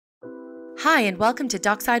Hi, and welcome to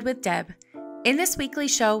Dockside with Deb. In this weekly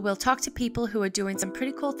show, we'll talk to people who are doing some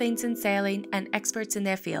pretty cool things in sailing and experts in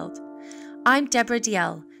their field. I'm Deborah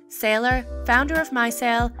Diel, sailor, founder of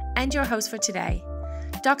MySail, and your host for today.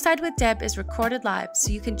 Dockside with Deb is recorded live,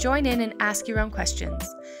 so you can join in and ask your own questions.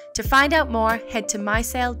 To find out more, head to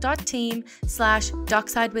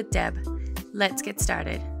mysail.team/docksidewithdeb. Let's get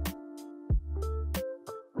started.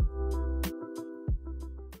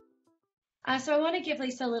 So I want to give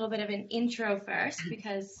Lisa a little bit of an intro first,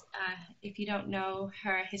 because if you don't know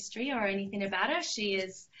her history or anything about her, she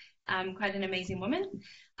is quite an amazing woman.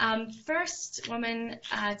 First woman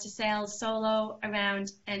to sail solo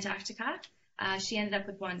around Antarctica. She ended up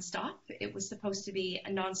with one stop. It was supposed to be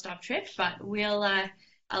a non-stop trip, but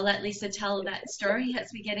I'll let Lisa tell that story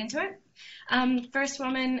as we get into it. First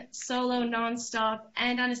woman solo, non-stop,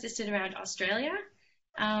 and unassisted around Australia.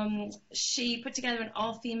 She put together an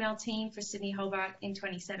all-female team for Sydney Hobart in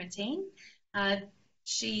 2017.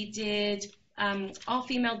 She did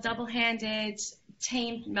all-female double-handed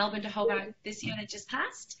team Melbourne to Hobart this year that just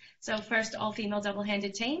passed. So first all-female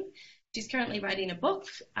double-handed team. She's currently writing a book.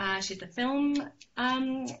 She's a film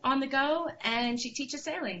on the go, and she teaches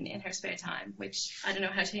sailing in her spare time, which I don't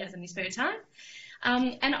know how she has any spare time.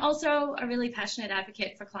 And also a really passionate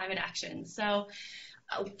advocate for climate action. So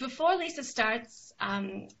before Lisa starts,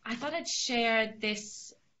 I thought I'd share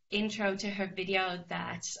this intro to her video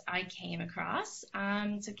that I came across.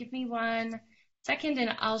 So give me 1 second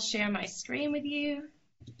and I'll share my screen with you.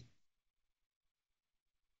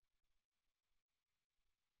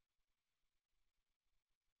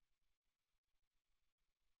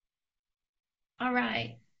 All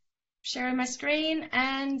right, sharing my screen,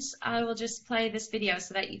 and I will just play this video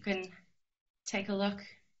so that you can take a look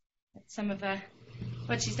at some of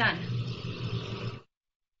what she's done.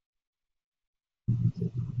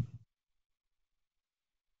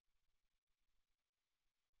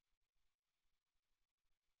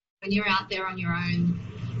 When you're out there on your own,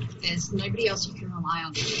 there's nobody else you can rely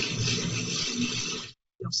on.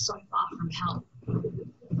 You're so far from help.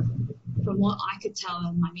 From what I could tell,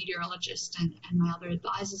 and my meteorologist and my other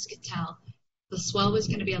advisors could tell, the swell was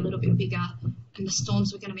going to be a little bit bigger and the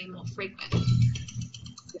storms were going to be more frequent.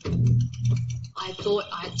 I thought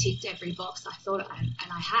I'd ticked every box. I'd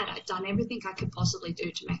done everything I could possibly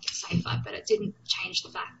do to make it safer, but it didn't change the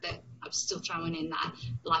fact that I was still throwing in that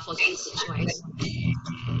life or death situation.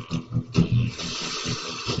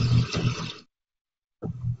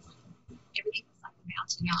 Everything was like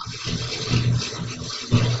mounting up.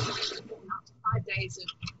 After 5 days of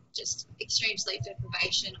just extreme sleep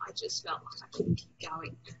deprivation, I just felt like I couldn't keep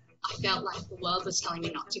going. I felt like the world was telling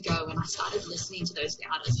me not to go, and I started listening to those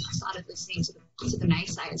doubters, and I started listening to the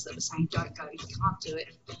naysayers that were saying, don't go, you can't do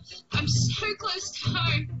it. I'm so close to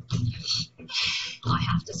home. I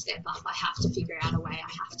have to step up. I have to figure out a way.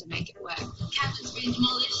 I have to make it work. Cabin's been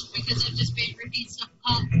demolished because I've just been ripping stuff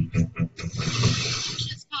apart.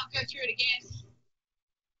 Just can't go through it again.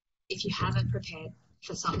 If you haven't prepared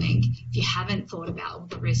for something, if you haven't thought about all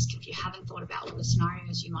the risk, if you haven't thought about all the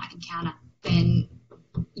scenarios you might encounter, then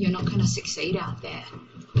you're not going to succeed out there.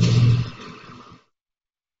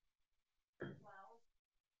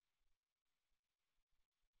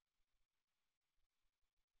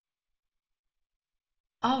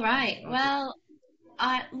 All right, well,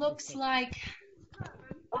 it looks like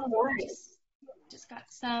just got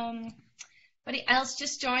somebody else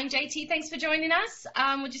just joined. JT, thanks for joining us.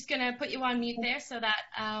 We're just going to put you on mute there so that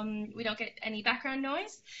we don't get any background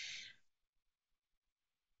noise.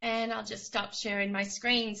 And I'll just stop sharing my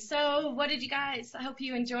screen. So what did you guys, I hope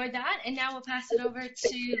you enjoyed that. And now we'll pass it over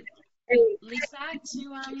to Lisa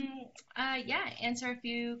to answer a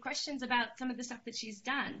few questions about some of the stuff that she's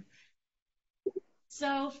done.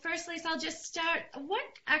 So first, Lisa, I'll just start. What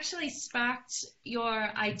actually sparked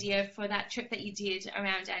your idea for that trip that you did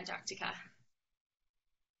around Antarctica?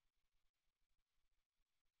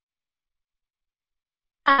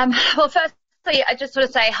 Well, firstly, I just want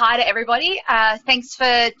to say hi to everybody. Thanks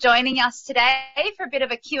for joining us today for a bit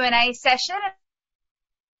of a Q&A session.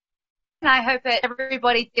 And I hope that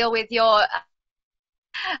everybody deal with your...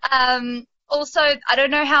 Also, I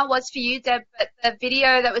don't know how it was for you, Deb, but the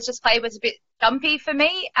video that was just played was a bit jumpy for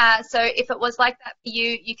me. So if it was like that for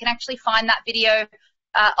you, you can actually find that video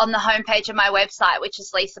on the homepage of my website, which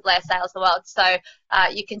is Lisa Blair Sails the World. So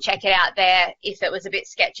you can check it out there if it was a bit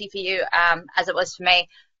sketchy for you, as it was for me.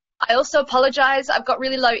 I also apologise. I've got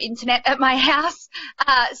really low internet at my house,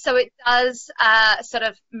 so it does sort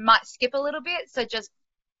of might skip a little bit. So just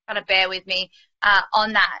kind of bear with me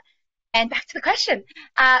on that. And back to the question.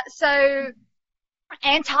 So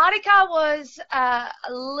Antarctica was a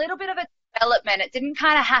little bit of a development. It didn't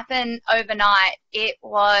kind of happen overnight. It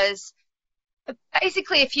was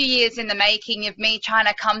basically a few years in the making of me trying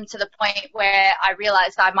to come to the point where I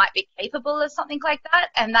realized I might be capable of something like that.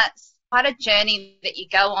 And that's quite a journey that you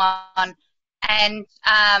go on. And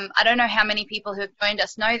I don't know how many people who have joined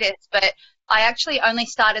us know this, but I actually only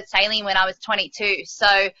started sailing when I was 22.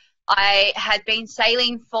 So I had been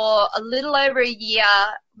sailing for a little over a year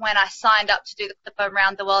when I signed up to do the Clipper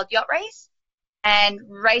Around the World yacht race and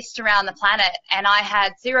raced around the planet. And I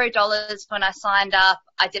had $0 when I signed up.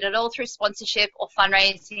 I did it all through sponsorship or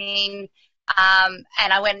fundraising, and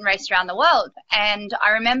I went and raced around the world. And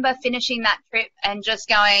I remember finishing that trip and just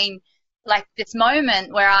going, like, this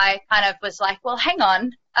moment where I kind of was like, well, hang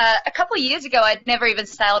on. A couple of years ago, I'd never even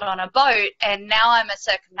sailed on a boat, and now I'm a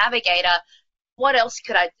circumnavigator. What else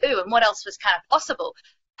could I do, and what else was kind of possible?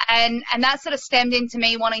 And that sort of stemmed into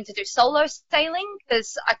me wanting to do solo sailing,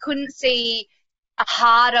 because I couldn't see a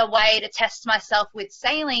harder way to test myself with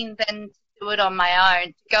sailing than to do it on my own,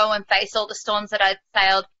 to go and face all the storms that I'd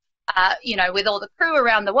sailed, with all the crew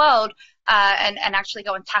around the world, and actually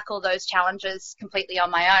go and tackle those challenges completely on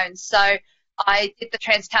my own. So I did the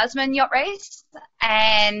Trans-Tasman yacht race,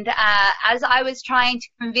 and as I was trying to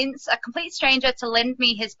convince a complete stranger to lend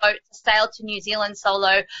me his boat to sail to New Zealand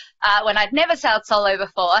solo, when I'd never sailed solo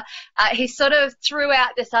before, he sort of threw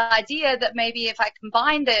out this idea that maybe if I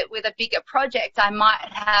combined it with a bigger project, I might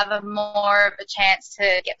have a more of a chance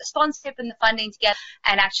to get the sponsorship and the funding together.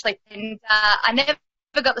 And actually, I never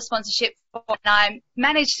got the sponsorship and I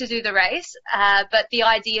managed to do the race, but the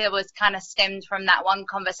idea was kind of stemmed from that one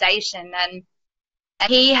conversation. And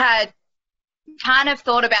he had kind of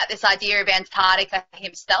thought about this idea of Antarctica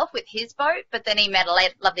himself with his boat, but then he met a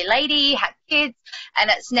lovely lady, had kids, and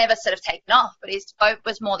it's never sort of taken off, but his boat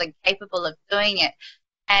was more than capable of doing it.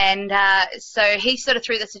 And so he sort of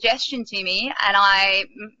threw the suggestion to me, and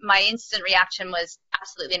my instant reaction was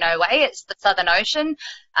absolutely no way. It's the Southern Ocean.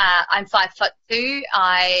 I'm 5'2".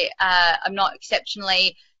 I'm not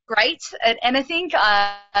exceptionally great at anything,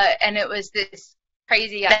 and it was this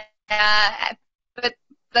crazy but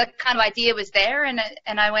the kind of idea was there, and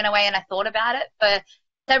I went away and I thought about it for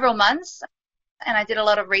several months, and I did a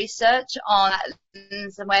lot of research on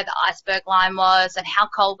and where the iceberg line was and how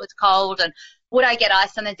cold was cold, and would I get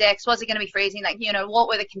ice on the decks? Was it going to be freezing? Like, what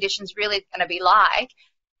were the conditions really going to be like?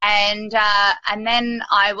 And then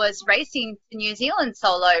I was racing to New Zealand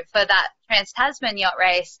solo for that Trans-Tasman yacht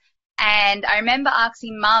race. And I remember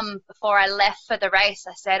asking Mum before I left for the race,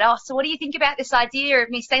 I said, so what do you think about this idea of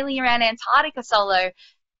me sailing around Antarctica solo?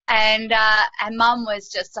 And Mum was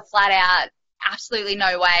just a flat out, absolutely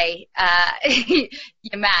no way.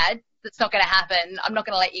 You're mad. That's not going to happen. I'm not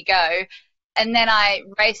going to let you go. And then I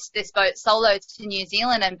raced this boat solo to New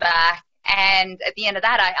Zealand and back. And at the end of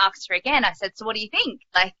that, I asked her again. I said, so what do you think?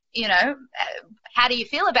 Like, how do you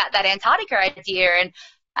feel about that Antarctica idea?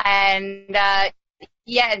 And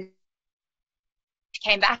she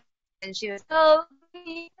came back and she was,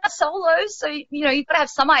 solo. So, you've got to have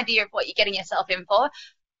some idea of what you're getting yourself in for.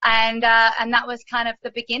 And that was kind of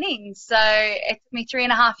the beginning. So it took me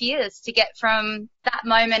 3.5 years to get from that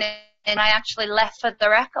moment, and I actually left for the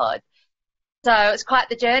record. So it was quite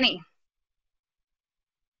the journey.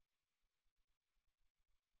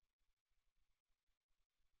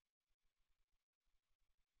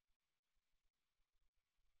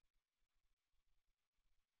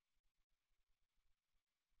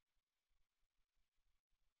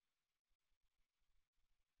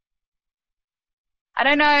 I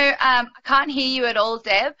don't know. I can't hear you at all,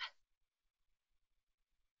 Deb.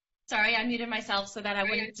 Sorry, I muted myself so that I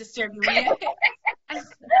wouldn't disturb you.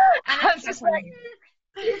 I was just like,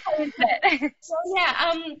 so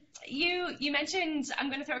yeah, you mentioned, I'm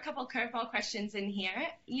going to throw a couple curveball questions in here.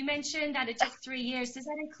 You mentioned that it took 3 years. Does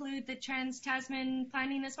that include the Trans-Tasman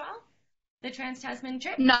planning as well? The Trans-Tasman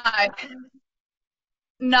trip? No.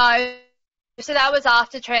 So that was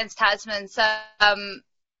after Trans-Tasman. So,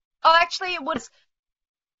 actually it was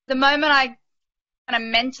the moment I kind of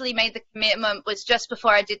mentally made the commitment was just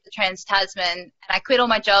before I did the Trans-Tasman, and I quit all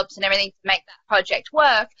my jobs and everything to make that project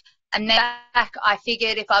work. And then I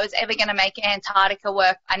figured if I was ever going to make Antarctica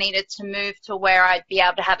work, I needed to move to where I'd be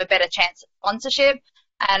able to have a better chance at sponsorship.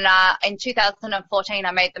 And in 2014,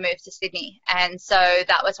 I made the move to Sydney. And so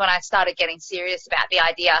that was when I started getting serious about the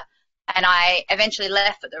idea. And I eventually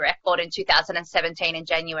left for the record in 2017 in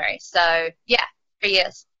January. So, yeah, 3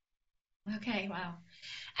 years. Okay, wow.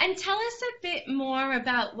 And tell us a bit more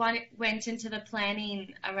about what went into the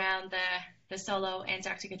planning around the solo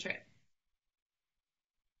Antarctica trip.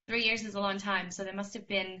 3 years is a long time, so there must have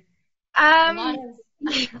been a lot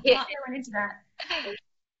that went into that.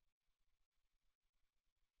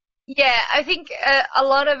 Yeah, I think a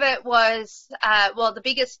lot of it was, well, the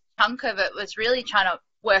biggest chunk of it was really trying to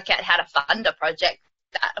work out how to fund a project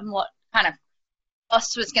that and what kind of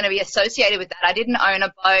cost was going to be associated with that. I didn't own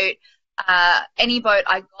a boat. Any boat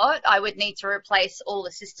I got, I would need to replace all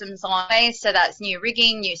the systems on it. So that's new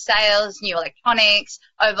rigging, new sails, new electronics,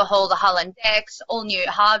 overhaul the hull and decks, all new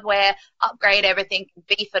hardware, upgrade everything,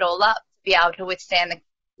 beef it all up to be able to withstand the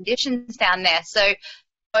conditions down there. So a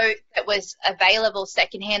boat that was available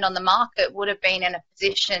secondhand on the market would have been in a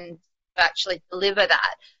position to actually deliver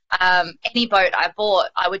that. Any boat I bought,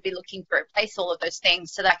 I would be looking to replace all of those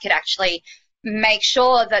things so that I could actually make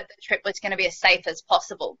sure that the trip was going to be as safe as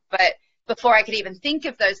possible. But before I could even think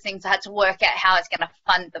of those things, I had to work out how I was going to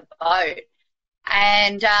fund the boat.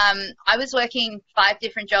 And I was working 5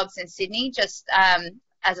 different jobs in Sydney, just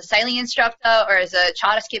as a sailing instructor or as a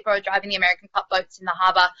charter skipper or driving the American Cup boats in the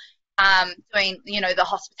harbour, doing, the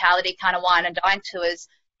hospitality kind of wine and dine tours.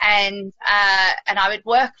 And I would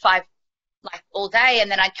work 5 all day, and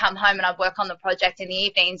then I'd come home and I'd work on the project in the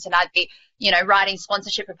evenings, and I'd be, writing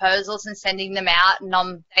sponsorship proposals and sending them out, and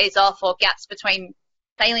on days off or gaps between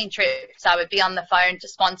sailing trips, I would be on the phone to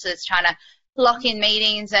sponsors trying to lock in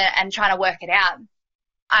meetings and trying to work it out.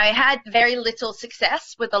 I had very little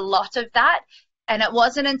success with a lot of that, and it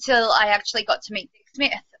wasn't until I actually got to meet Dick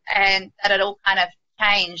Smith and that it all kind of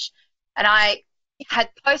changed. And I had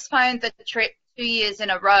postponed the trip 2 years in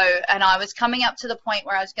a row, and I was coming up to the point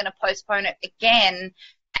where I was going to postpone it again,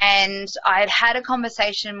 and I had a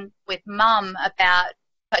conversation with Mum about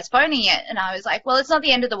postponing it, and I was like, well, it's not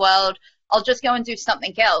the end of the world. I'll just go and do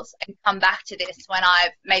something else and come back to this when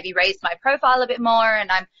I've maybe raised my profile a bit more and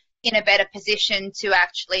I'm in a better position to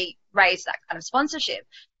actually raise that kind of sponsorship.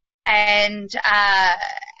 And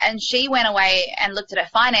she went away and looked at her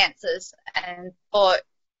finances and thought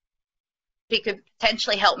she could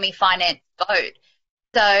potentially help me finance the boat.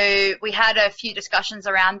 So we had a few discussions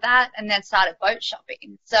around that and then started boat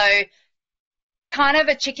shopping. So kind of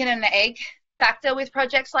a chicken and egg factor with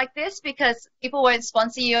projects like this, because people won't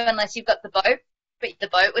sponsor you unless you've got the boat, but the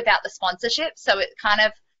boat without the sponsorship. So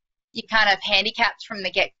you're kind of handicapped from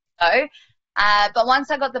the get-go. But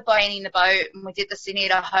once I got the boat, and we did the Sydney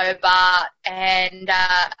to Hobart, and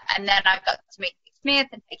then I got to meet Smith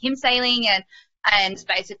and take him sailing and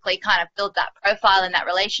basically kind of build that profile and that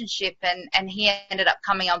relationship, and he ended up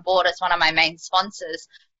coming on board as one of my main sponsors.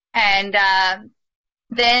 And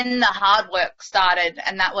then the hard work started,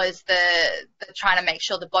 and that was the trying to make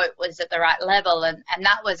sure the boat was at the right level, and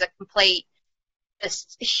that was a complete,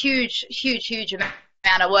 just huge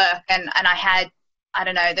amount of work. And I had, I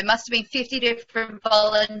don't know, there must have been 50 different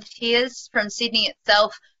volunteers from Sydney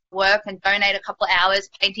itself work and donate a couple of hours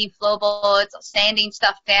painting floorboards or sanding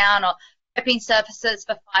stuff down or prepping surfaces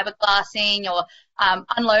for fiberglassing or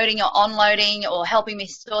unloading or onloading or helping me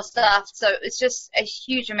store stuff. So it was just a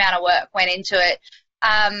huge amount of work went into it.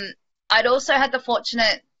 I'd also had the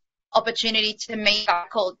fortunate opportunity to meet a guy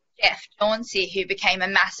called Jeff Chauncey, who became a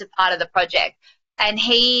massive part of the project. And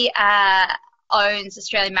he owns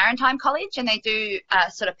Australian Maritime College, and they do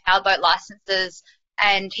sort of powerboat licenses,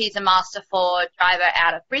 and he's a Master 4 driver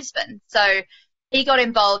out of Brisbane. So he got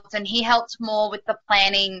involved and he helped more with the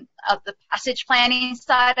planning of the passage planning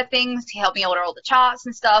side of things. He helped me order all the charts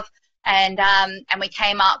and stuff. And we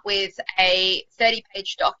came up with a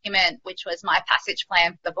 30-page document, which was my passage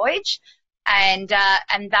plan for the voyage. And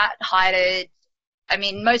that highlighted, I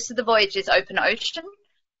mean, most of the voyage is open ocean,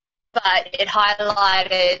 but it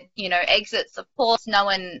highlighted, exits, of course,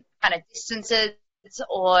 known kind of distances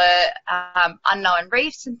or unknown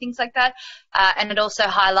reefs and things like that. And it also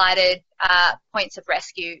highlighted points of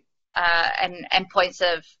rescue and points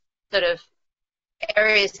of sort of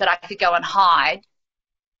areas that I could go and hide.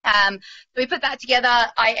 So we put that together.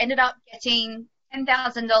 I ended up getting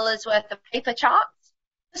 $10,000 worth of paper charts,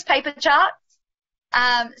 just paper charts.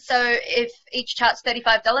 So if each chart's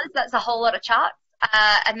 $35, that's a whole lot of charts.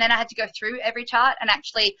 And then I had to go through every chart and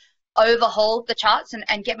actually overhaul the charts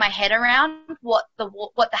and get my head around what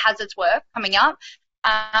the hazards were coming up.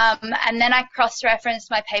 And then I cross-referenced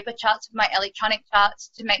my paper charts with my electronic charts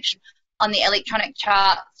to make sure on the electronic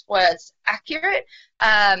charts was accurate,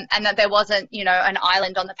 and that there wasn't, an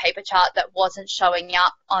island on the paper chart that wasn't showing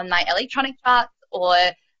up on my electronic chart, or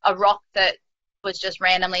a rock that was just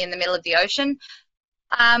randomly in the middle of the ocean.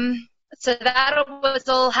 So that was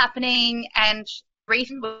all happening, and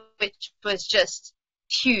reefing, which was just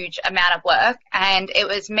huge amount of work. And it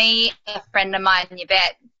was me, a friend of mine,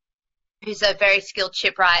 Yvette, who's a very skilled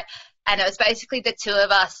shipwright, and it was basically the two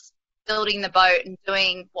of us building the boat and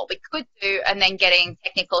doing what we could do, and then getting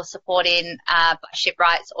technical support in by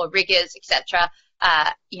shipwrights or riggers, etc.,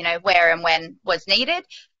 where and when was needed.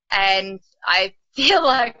 and I feel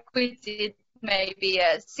like we did maybe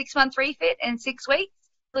a 6-month refit in 6 weeks,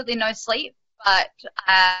 absolutely no sleep. But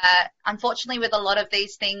unfortunately, with a lot of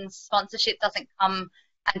these things, sponsorship doesn't come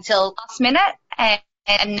until last minute,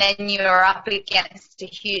 and then you're up against a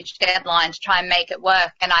huge deadline to try and make it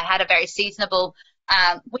work. And I had a very seasonable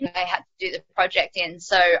window I had to do the project in,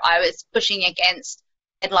 so I was pushing against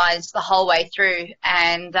deadlines the whole way through.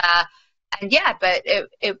 And yeah, but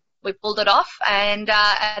we pulled it off, and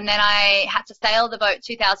then I had to sail the boat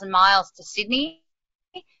 2,000 miles to Sydney,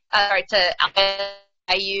 to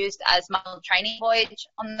I used as my training voyage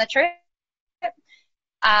on the trip.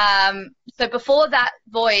 So before that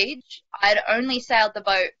voyage, I'd only sailed the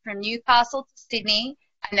boat from Newcastle to Sydney,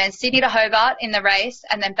 and then Sydney to Hobart in the race,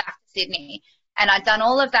 and then back to Sydney. And I'd done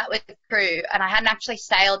all of that with the crew, and I hadn't actually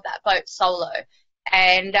sailed that boat solo.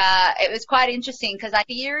 And it was quite interesting because I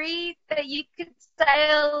theory that you could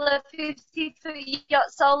sail a 50-foot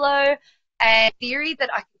yacht solo, and theory that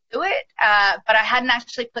I could do it, but I hadn't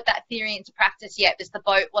actually put that theory into practice yet because the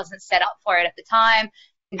boat wasn't set up for it at the time.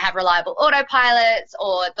 Didn't have reliable autopilots,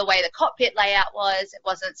 or the way the cockpit layout was, it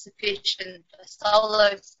wasn't sufficient for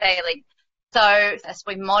solo sailing. So as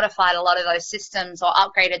we modified a lot of those systems, or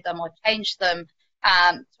upgraded them, or changed them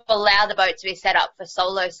to allow the boat to be set up for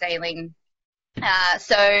solo sailing.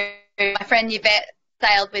 So my friend Yvette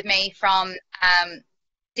sailed with me from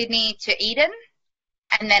Sydney to Eden,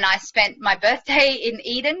 and then I spent my birthday in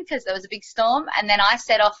Eden because there was a big storm, and then I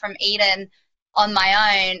set off from Eden on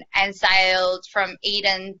my own and sailed from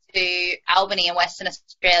Eden to Albany in Western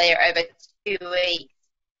Australia over 2 weeks,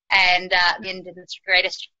 and then did the Great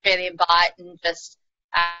Australian Bight and just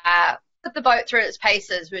put the boat through its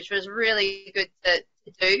paces, which was really good to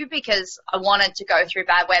do because I wanted to go through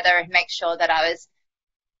bad weather and make sure that I was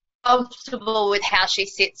comfortable with how she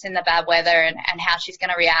sits in the bad weather and how she's going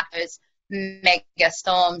to react to those mega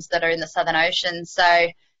storms that are in the Southern Ocean. So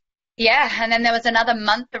yeah, and then there was another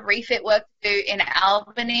month of refit work to do in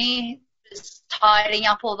Albany, just tidying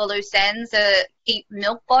up all the loose ends to keep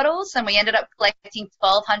milk bottles, and we ended up collecting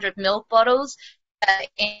 1,200 milk bottles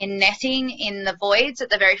in netting in the voids at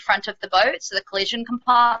the very front of the boat, so the collision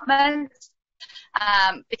compartments,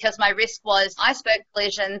 because my risk was iceberg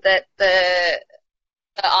collision, that the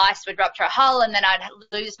ice would rupture a hull and then I'd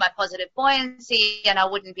lose my positive buoyancy and I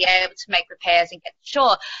wouldn't be able to make repairs and get to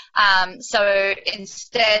shore. So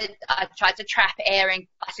instead, I tried to trap air in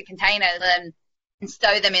plastic containers and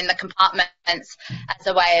stow them in the compartments as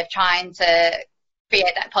a way of trying to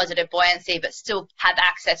create that positive buoyancy but still have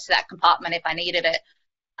access to that compartment if I needed it,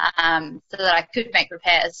 so that I could make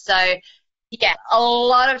repairs. So yeah, a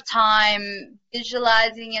lot of time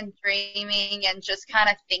visualizing and dreaming and just kind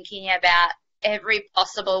of thinking about every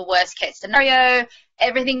possible worst case scenario,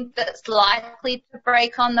 everything that's likely to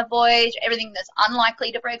break on the voyage, everything that's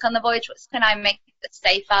unlikely to break on the voyage. What can I make it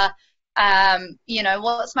safer?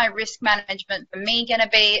 What's my risk management for me going to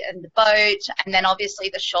be and the boat, and then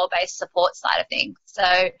obviously the shore-based support side of things. So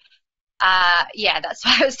that's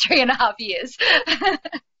why it was 3.5 years.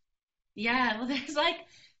 Yeah, well,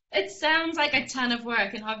 it sounds like a ton of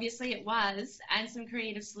work, and obviously it was, and some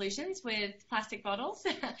creative solutions with plastic bottles.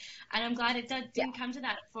 And I'm glad it didn't come to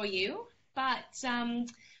that for you. But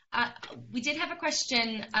we did have a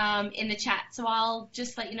question in the chat, so I'll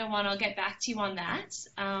just let you know when I'll get back to you on that,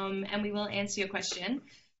 and we will answer your question.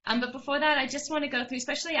 But before that, I just want to go through,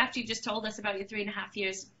 especially after you just told us about your 3.5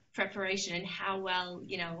 years preparation and how well,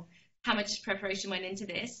 how much preparation went into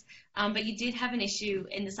this. But you did have an issue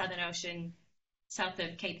in the Southern Ocean south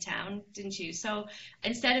of Cape Town, didn't you? So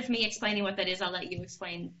instead of me explaining what that is, I'll let you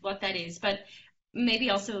explain what that is. But maybe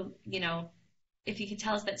also, if you could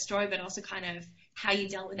tell us that story, but also kind of how you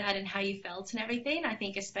dealt with that and how you felt and everything. I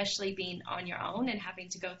think especially being on your own and having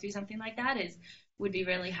to go through something like that would be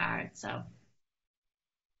really hard. So.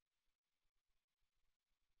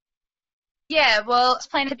 Yeah, well, it's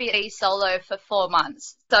planned to be solo for 4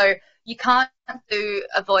 months. So you can't do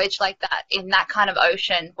a voyage like that in that kind of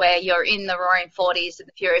ocean where you're in the roaring 40s and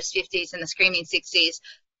the furious 50s and the screaming 60s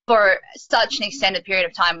for such an extended period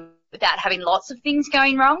of time without having lots of things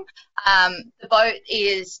going wrong. The boat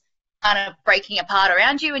is kind of breaking apart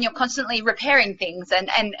around you and you're constantly repairing things and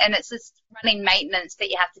it's this running maintenance that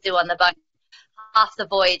you have to do on the boat. Half the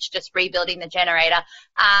voyage just rebuilding the generator.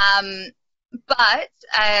 But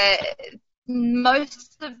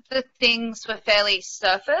most of the things were fairly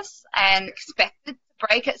surface and expected to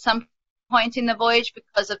break at some point in the voyage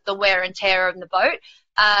because of the wear and tear of the boat.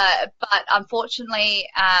 But unfortunately,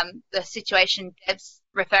 the situation Deb's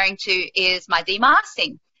referring to is my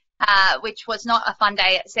demasting, which was not a fun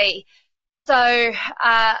day at sea. So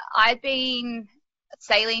I'd been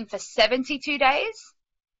sailing for 72 days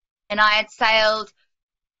and I had sailed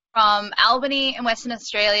from Albany in Western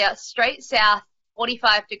Australia straight south,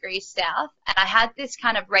 45 degrees south, and I had this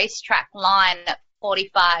kind of racetrack line at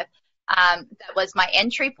 45 that was my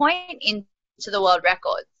entry point into the world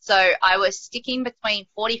record. So I was sticking between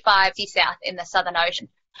 45 south in the Southern Ocean.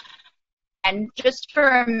 And just for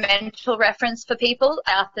a mental reference for people,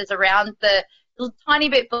 south is around the tiny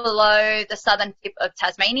bit below the southern tip of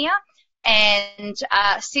Tasmania, and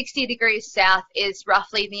 60 degrees south is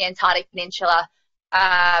roughly the Antarctic Peninsula.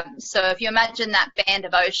 So if you imagine that band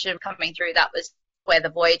of ocean coming through, that was where the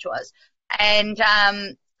voyage was. And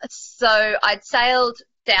so I'd sailed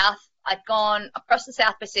south. I'd gone across the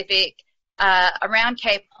South Pacific, around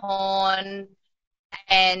Cape Horn,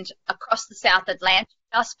 and across the South Atlantic,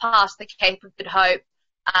 just past the Cape of Good Hope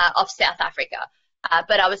of South Africa.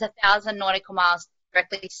 But I was 1,000 nautical miles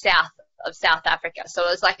directly south of South Africa. So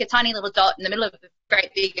it was like a tiny little dot in the middle of a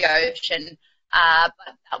great big ocean,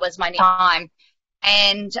 but that was my time.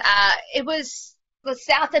 And it was, the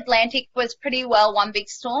South Atlantic was pretty well one big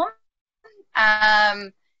storm.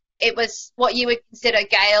 It was what you would consider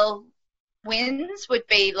gale winds, would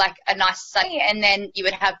be like a nice sunny, and then you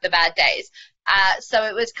would have the bad days. So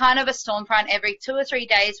it was kind of a storm front every 2 or 3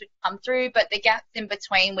 days would come through, but the gaps in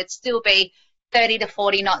between would still be 30 to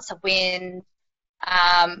 40 knots of wind,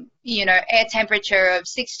 air temperature of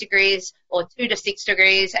 6 degrees or 2 to 6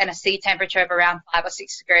 degrees, and a sea temperature of around 5 or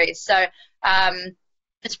 6 degrees. So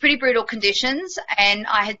it's pretty brutal conditions, and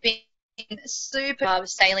I had been super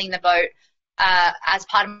sailing the boat as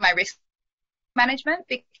part of my risk management,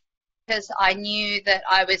 because I knew that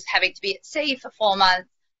I was having to be at sea for 4 months,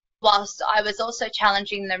 whilst I was also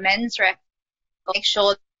challenging the men's record, make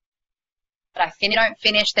sure that if you don't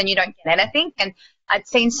finish, then you don't get anything. And I'd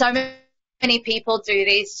seen so many people do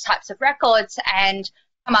these types of records and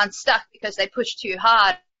come unstuck because they push too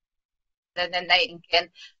hard, and then they can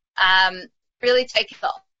really take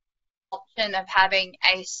the option of having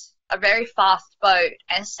a very fast boat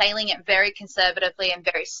and sailing it very conservatively and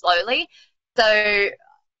very slowly. So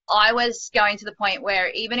I was going to the point where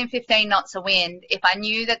even in 15 knots of wind, if I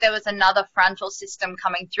knew that there was another frontal system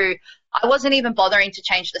coming through, I wasn't even bothering to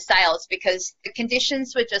change the sails, because the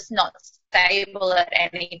conditions were just not stable at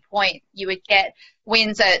any point. You would get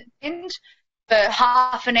winds at wind for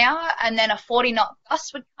half an hour, and then a 40-knot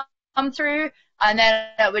gust would come through, and then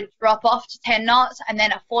it would drop off to 10 knots, and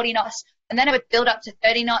then a 40 knots, and then it would build up to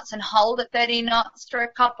 30 knots and hold at 30 knots for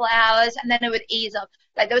a couple of hours, and then it would ease up.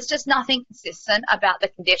 Like, there was just nothing consistent about the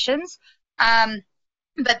conditions.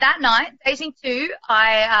 But that night, Daisy 2,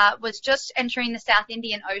 I was just entering the South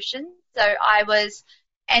Indian Ocean, so I was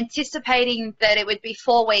anticipating that it would be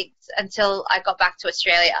 4 weeks until I got back to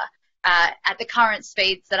Australia at the current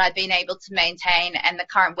speeds that I'd been able to maintain and the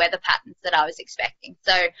current weather patterns that I was expecting.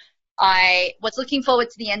 So I was looking forward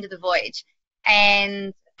to the end of the voyage,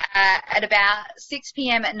 and at about 6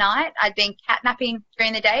 p.m. at night, I'd been catnapping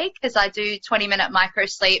during the day, because I do 20-minute micro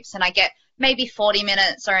sleeps, and I get maybe 40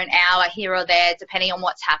 minutes or an hour here or there, depending on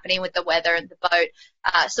what's happening with the weather and the boat.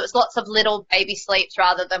 So it's lots of little baby sleeps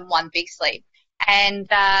rather than one big sleep. And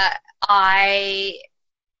I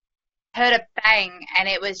heard a bang, and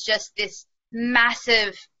it was just this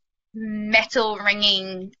massive metal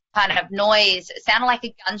ringing kind of noise. It sounded like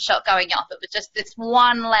a gunshot going off. It was just this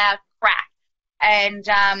one loud crack. And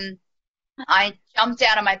I jumped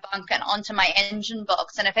out of my bunk and onto my engine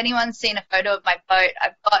box. And if anyone's seen a photo of my boat,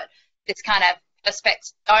 I've got this kind of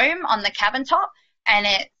perspex dome on the cabin top, and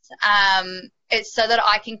it's so that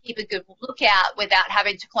I can keep a good lookout without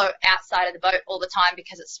having to go outside of the boat all the time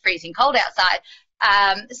because it's freezing cold outside.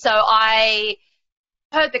 So I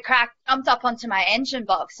heard the crack, jumped up onto my engine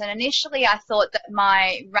box, and initially I thought that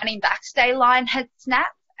my running backstay line had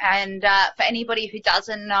snapped. And for anybody who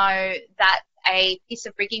doesn't know, that a piece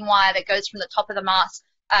of rigging wire that goes from the top of the mast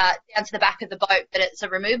down to the back of the boat, but it's a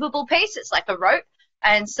removable piece. It's like a rope.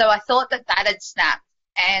 And so I thought that that had snapped.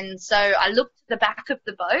 And so I looked at the back of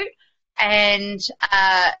the boat, and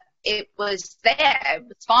it was there. It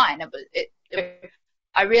was fine.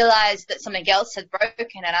 I realized that something else had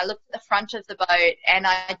broken, and I looked at the front of the boat, and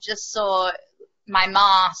I just saw my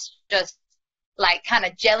mast just like kind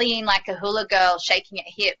of jellying like a hula girl, shaking at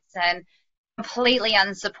hips and completely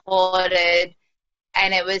unsupported.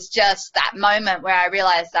 And it was just that moment where I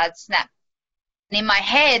realized I'd snapped. And in my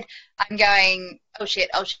head, I'm going, oh shit,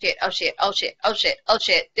 oh shit, oh shit, oh shit, oh shit, oh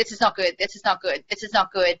shit. This is not good. This is not good. This is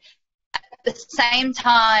not good. At the same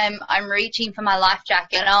time, I'm reaching for my life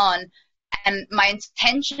jacket on, and my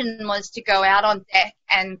intention was to go out on deck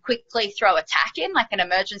and quickly throw a tack in, like an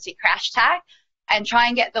emergency crash tack, and try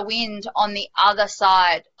and get the wind on the other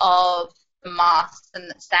side of the mast and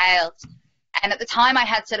the sails. And at the time I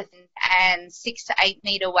had sort of 6 to 8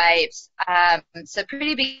 meter waves. So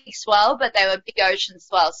pretty big swell, but they were big ocean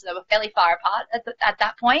swells. So they were fairly far apart at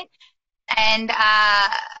that point. And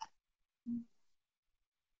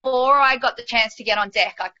before I got the chance to get on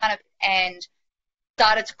deck, I kind of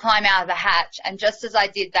started to climb out of the hatch. And just as I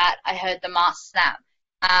did that, I heard the mast snap.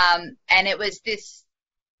 And it was this,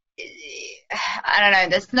 I don't know,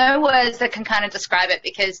 there's no words that can kind of describe it,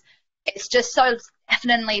 because it's just so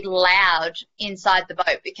deafeningly loud inside the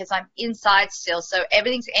boat, because I'm inside still. So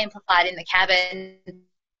everything's amplified in the cabin.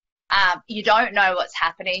 You don't know what's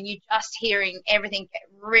happening. You're just hearing everything get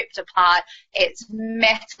ripped apart. It's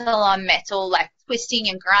metal on metal, like twisting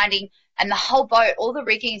and grinding. And the whole boat, all the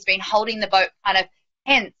rigging has been holding the boat kind of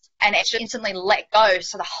tense, and it just instantly let go.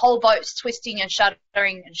 So the whole boat's twisting and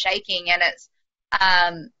shuddering and shaking. And it's,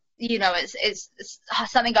 you know, it's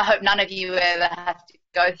something I hope none of you ever have to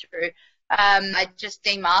go through. I just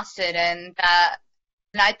demasted, and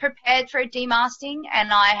I prepared for a demasting,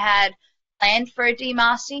 and I had planned for a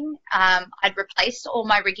demasting. I'd replaced all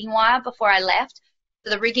my rigging wire before I left.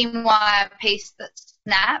 So the rigging wire piece that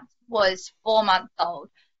snapped was 4 months old.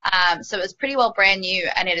 So it was pretty well brand new,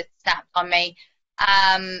 and it had snapped on me.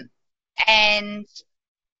 And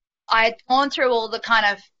I had gone through all the kind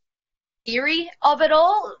of theory of it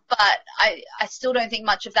all, but I still don't think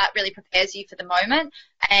much of that really prepares you for the moment.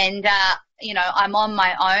 And, you know, I'm on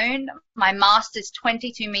my own. My mast is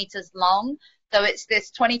 22 meters long. So it's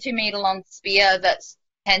this 22 meter long spear that's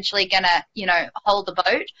potentially going to, you know, hold the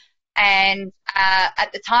boat. And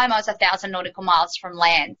at the time I was 1,000 nautical miles from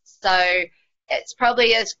land. So it's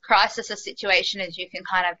probably as crisis a situation as you can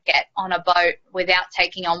kind of get on a boat without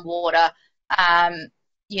taking on water,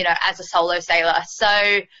 you know, as a solo sailor.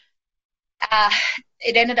 So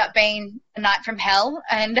it ended up being a night from hell,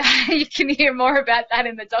 and you can hear more about that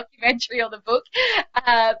in the documentary or the book.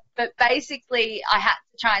 But basically, I had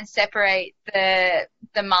to try and separate the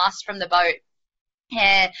mast from the boat,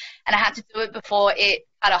 and I had to do it before it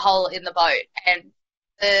cut a hole in the boat. And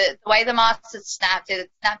the way the mast had snapped, it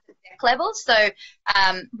snapped at deck level. So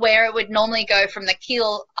where it would normally go from the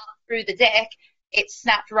keel up through the deck, it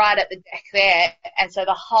snapped right at the deck there. And so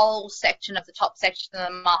the whole section of the top section of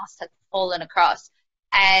the mast had fallen across.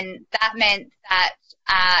 And that meant that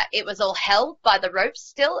it was all held by the ropes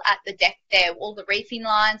still at the deck there. All the reefing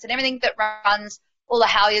lines and everything that runs, all the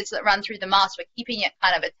halyards that run through the mast were keeping it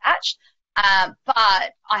kind of attached.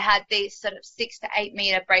 But I had these sort of 6 to 8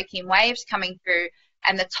 meter breaking waves coming through,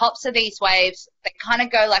 and the tops of these waves, they kind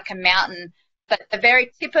of go like a mountain, but the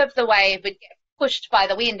very tip of the wave would get pushed by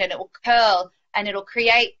the wind, and it will curl, and it'll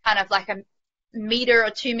create kind of like a meter or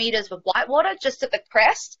 2 meters of whitewater just at the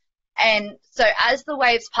crest. And so as the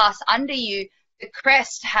waves pass under you, the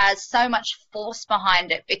crest has so much force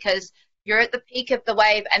behind it, because you're at the peak of the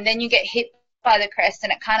wave and then you get hit by the crest,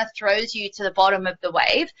 and it kind of throws you to the bottom of the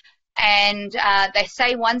wave. And they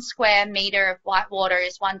say 1 square meter of whitewater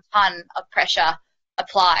is 1 ton of pressure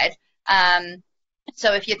applied.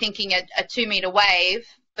 So if you're thinking a 2 meter wave,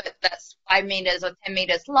 but that's 5 meters or 10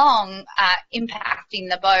 meters long, impacting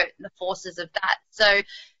the boat and the forces of that. So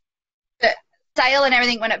the sail and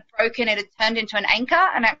everything, when it broke in, it had turned into an anchor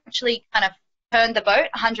and actually kind of turned the boat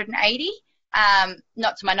 180.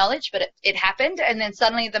 Not to my knowledge, but it happened. And then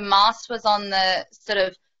suddenly the mast was on the sort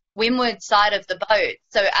of windward side of the boat.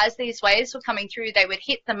 So as these waves were coming through, they would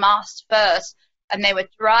hit the mast first, and they were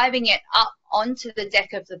driving it up onto the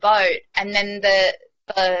deck of the boat. And then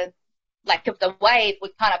the like of the wave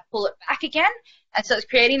would kind of pull it back again. And so it's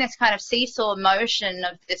creating this kind of seesaw motion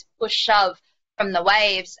of this push shove from the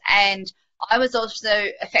waves. And I was also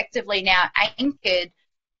effectively now anchored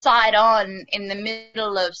side on in the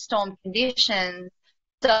middle of storm conditions.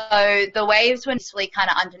 So the waves were necessarily kind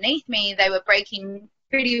of underneath me. They were breaking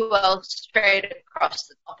pretty well straight across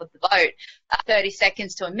the top of the boat. 30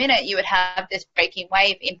 seconds to a minute, you would have this breaking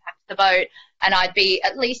wave impact the boat, and I'd be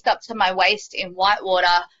at least up to my waist in white water,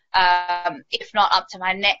 if not up to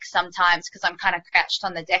my neck sometimes, because I'm kind of crouched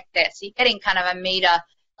on the deck there. So you're getting kind of a meter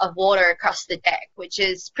of water across the deck, which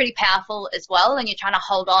is pretty powerful as well. And you're trying to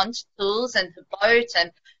hold on to tools and the boat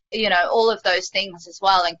and, you know, all of those things as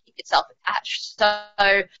well, and keep yourself attached.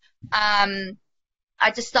 So I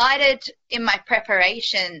decided in my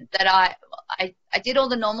preparation that I did all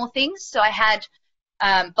the normal things. So I had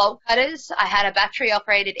bolt cutters. I had a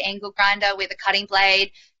battery-operated angle grinder with a cutting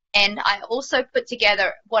blade. And I also put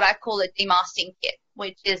together what I call a demasting kit,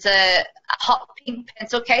 which is a hot pink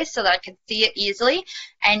pencil case so that I could see it easily.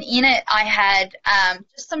 And in it, I had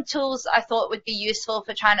just some tools I thought would be useful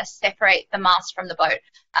for trying to separate the mast from the boat,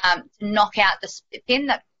 to knock out the split pin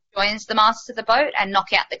that joins the mast to the boat and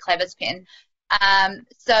knock out the clevis pin.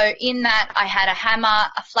 So in that, I had a hammer,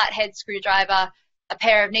 a flathead screwdriver, a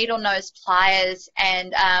pair of needle nose pliers,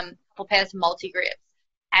 and a couple pairs of multi-grips.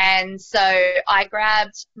 And so I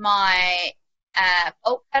grabbed my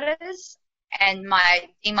bolt cutters and my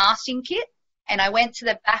demasting kit, and I went to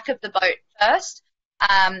the back of the boat first.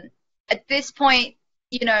 At this point,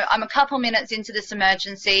 you know, I'm a couple minutes into this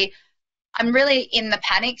emergency. I'm really in the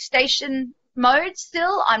panic station mode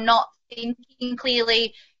still. I'm not thinking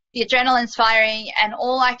clearly. The adrenaline's firing, and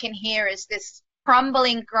all I can hear is this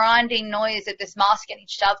crumbling, grinding noise of this mast getting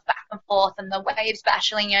shoved back and forth and the waves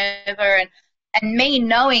bashing over, and me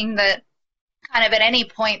knowing that kind of at any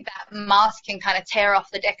point that mast can kind of tear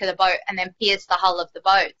off the deck of the boat and then pierce the hull of the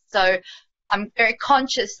boat. So I'm very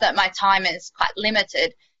conscious that my time is quite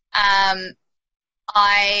limited.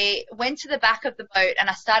 I went to the back of the boat and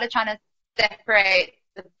I started trying to separate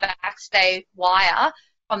the backstay wire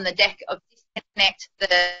from the deck, of disconnect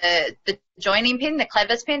the joining pin, the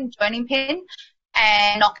clevis pin, joining pin,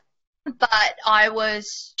 and knock. But I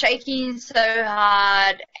was shaking so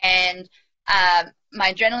hard, and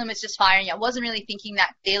my adrenaline was just firing. I wasn't really thinking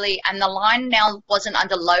that clearly, and the line now wasn't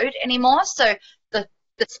under load anymore, so the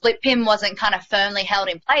split pin wasn't kind of firmly held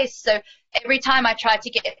in place. So every time I tried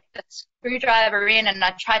to get the screwdriver in and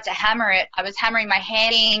I tried to hammer it, I was hammering my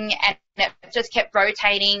hand and it just kept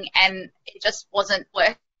rotating and it just wasn't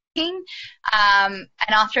working. And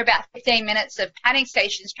after about 15 minutes of panic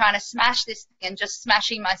stations trying to smash this thing and just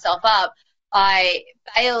smashing myself up, I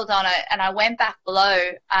bailed on it and I went back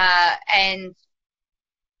below and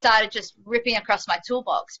started just ripping across my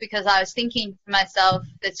toolbox, because I was thinking to myself,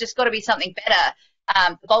 there's just got to be something better.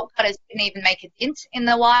 The bolt cutters didn't even make a dent in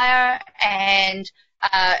the wire, and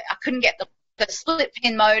I couldn't get the split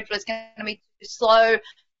pin mode was going to be too slow,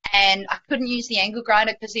 and I couldn't use the angle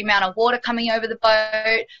grinder because the amount of water coming over the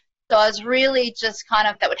boat. So I was really just kind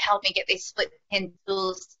of, that would help me get these split pins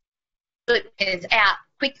out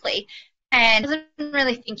quickly, and I wasn't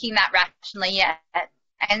really thinking that rationally yet.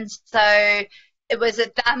 And so it was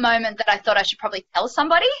at that moment that I thought I should probably tell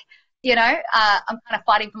somebody. You know, I'm kind of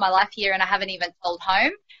fighting for my life here and I haven't even told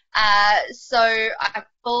home. So I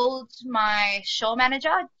called my shore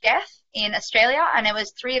manager, Jeff, in Australia, and it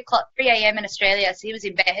was 3 a.m. in Australia, so he was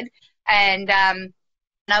in bed. And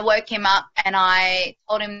I woke him up and I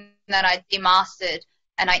told him that I demasted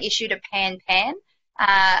and I issued a pan-pan.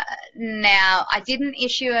 Now, I didn't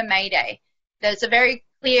issue a mayday. There's a very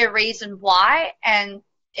clear reason why, and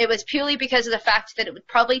it was purely because of the fact that it would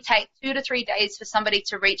probably take 2 to 3 days for somebody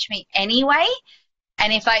to reach me anyway.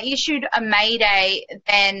 And if I issued a mayday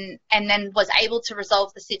and then was able to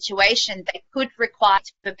resolve the situation, they could require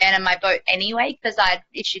to abandon my boat anyway because I had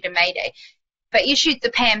issued a mayday. If I issued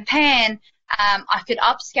the pan-pan, I could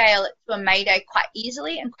upscale it to a mayday quite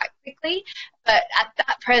easily and quite quickly. But at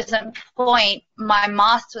that present point, my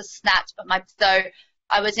mast was snapped, so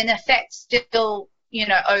I was in effect still, you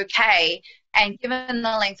know, okay. And given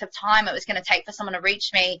the length of time it was going to take for someone to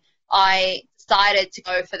reach me, I decided to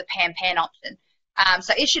go for the pan-pan option.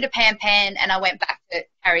 So I issued a pan-pan and I went back to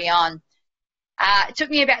carry on. It took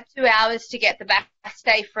me about 2 hours to get the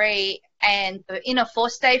backstay free and the inner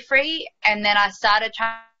forestay free, and then I started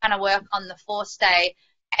trying to work on the forestay,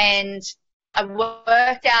 and I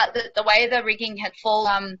worked out that the way the rigging had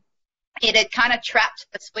fallen, it had kind of trapped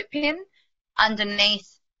the split pin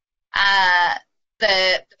underneath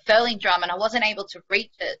the furling drum, and I wasn't able to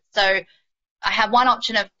reach it. So I had one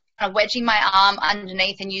option of kind of wedging my arm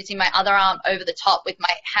underneath and using my other arm over the top with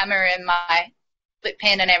my hammer and my split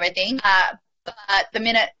pin and everything. But the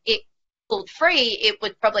minute it pulled free, it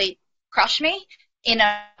would probably crush me in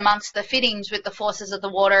amongst the fittings with the forces of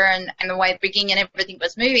the water and the way the rigging and everything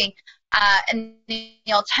was moving. And the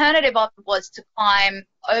alternative option was to climb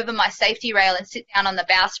over my safety rail and sit down on the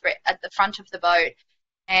bowsprit at the front of the boat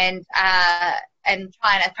and try and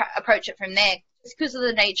approach it from there, just because of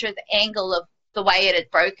the nature of the angle of the way it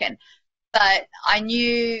had broken. But I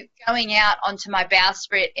knew going out onto my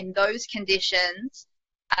bowsprit in those conditions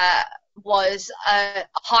was a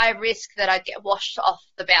high risk that I'd get washed off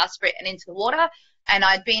the bowsprit and into the water, and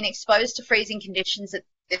I'd been exposed to freezing conditions at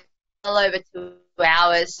well over 2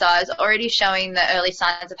 hours, so I was already showing the early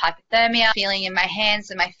signs of hypothermia, feeling in my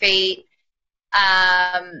hands and my feet.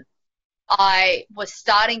 I was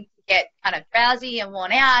starting to get kind of drowsy and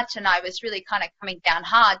worn out, and I was really kind of coming down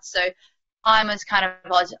hard, so time was kind of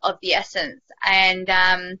the essence. And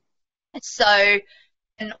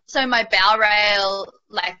so my bow rail,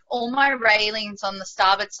 like all my railings on the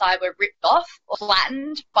starboard side were ripped off or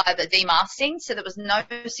flattened by the demasting, so there was no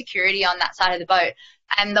security on that side of the boat.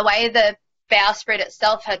 And the way the bowsprit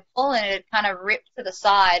itself had fallen, it had kind of ripped to the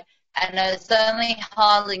side, and I was only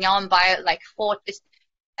holding on by like 4 twists,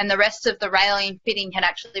 and the rest of the railing fitting had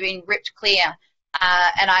actually been ripped clear.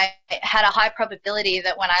 And I had a high probability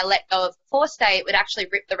that when I let go of the forestay, it would actually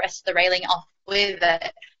rip the rest of the railing off with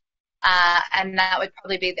it. And that would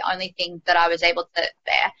probably be the only thing that I was able to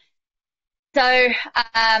bear. So,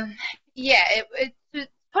 yeah, to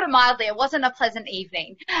put it mildly, it wasn't a pleasant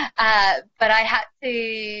evening. But I had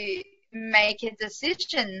to make a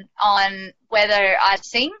decision on whether I'd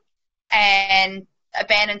sing and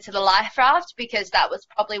abandon to the life raft, because that was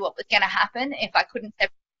probably what was going to happen if I couldn't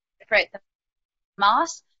separate the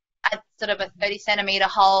mast at sort of a 30-centimetre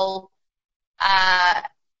hole at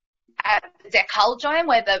the deck hull joint,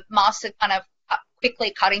 where the mast had kind of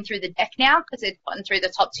quickly cutting through the deck now because it'd gotten through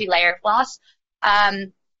the top 2 layer of glass.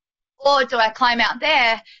 Or do I climb out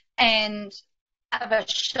there and have a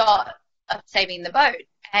shot of saving the boat?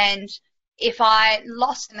 And if I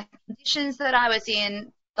lost in the conditions that I was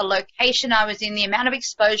in, the location I was in, the amount of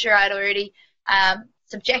exposure I'd already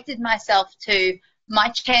subjected myself to, my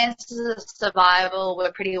chances of survival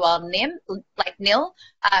were pretty well nil,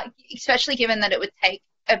 especially given that it would take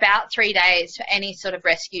about 3 days for any sort of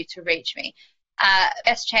rescue to reach me.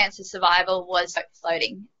 Best chance of survival was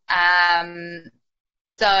floating.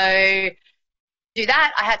 So to do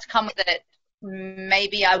that, I had to come with it.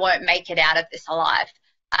 Maybe I won't make it out of this alive.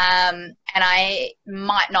 And I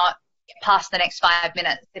might not get past the next 5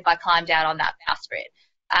 minutes if I climbed out on that bowsprit.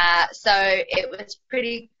 So it was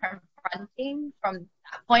pretty confronting from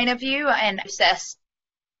that point of view, and assess,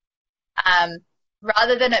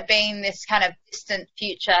 rather than it being this kind of distant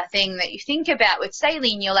future thing that you think about with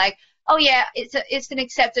sailing, you're like, oh yeah, it's an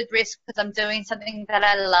accepted risk because I'm doing something that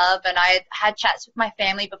I love. And I had chats with my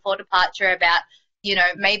family before departure about, you know,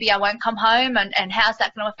 maybe I won't come home, and how's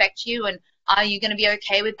that going to affect you, and are you going to be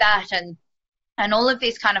okay with that, and all of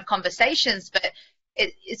these kind of conversations. But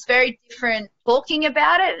it's very different talking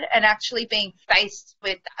about it and actually being faced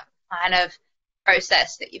with that kind of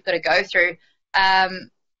process that you've got to go through.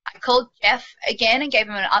 I called Jeff again and gave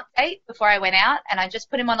him an update before I went out, and I just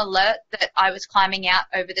put him on alert that I was climbing out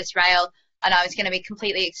over this rail and I was going to be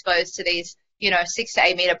completely exposed to these, 6 to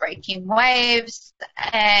 8 meter breaking waves,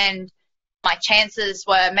 and my chances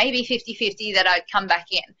were maybe 50-50 that I'd come back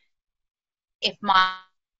in. If my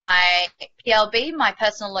PLB, my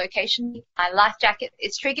personal location, my life jacket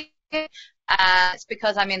is triggered, it's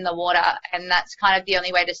because I'm in the water, and that's kind of the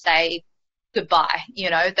only way to say goodbye,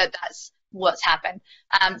 that's what's happened.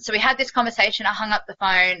 So we had this conversation. I hung up the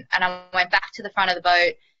phone and I went back to the front of the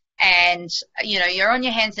boat, and, you're on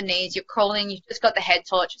your hands and knees, you're crawling, you've just got the head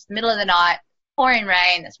torch, it's the middle of the night, pouring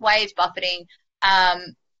rain, there's waves buffeting,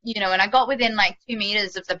 and I got within like 2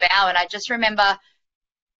 meters of the bow, and I just remember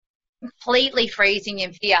completely freezing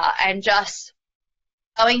in fear and just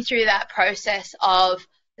going through that process of,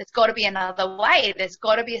 there's got to be another way, there's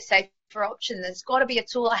got to be a safer option, there's got to be a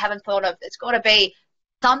tool I haven't thought of, there's got to be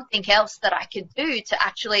something else that I could do to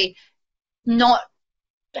actually not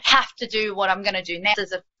have to do what I'm going to do next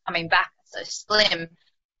as of coming back so slim.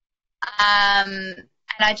 And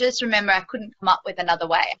I just remember I couldn't come up with another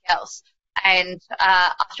way else. And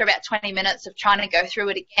after about 20 minutes of trying to go through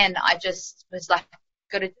it again, I just was like,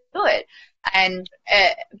 got to do it. And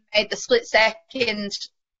made the split second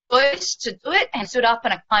choice to do it, and stood up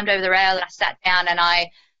and I climbed over the rail and I sat down and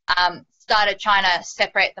I started trying to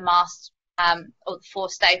separate the mast or the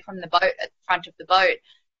forestay from the boat at the front of the boat.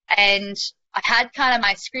 And I had kind of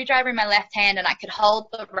my screwdriver in my left hand, and I could hold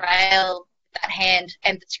the rail with that hand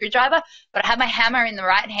and the screwdriver, but I had my hammer in the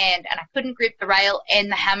right hand and I couldn't grip the rail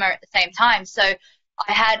and the hammer at the same time. So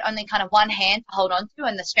I had only kind of one hand to hold on to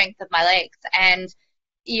and the strength of my legs. And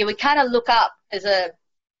you would kind of look up as a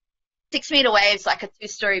 6 meter waves, like a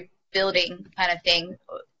 2-story building kind of thing.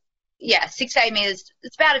 Yeah, 6 to 8 meters.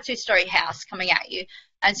 It's about a 2-story house coming at you.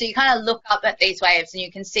 And so you kind of look up at these waves and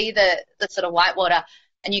you can see the sort of white water,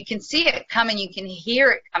 and you can see it coming, you can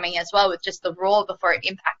hear it coming as well with just the roar before it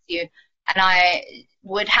impacts you. And I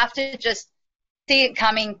would have to just see it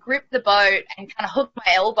coming, grip the boat and kind of hook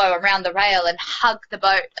my elbow around the rail and hug the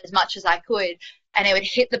boat as much as I could. And it would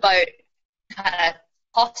hit the boat, kind of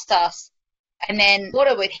tossed us, and then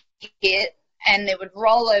water would hit and it would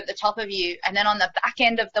roll over the top of you. And then on the back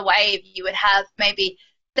end of the wave, you would have maybe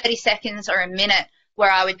 30 seconds or a minute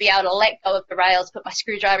where I would be able to let go of the rails, put my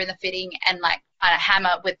screwdriver in the fitting, and like kind of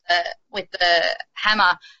hammer with the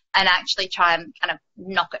hammer and actually try and kind of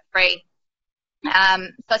knock it free. So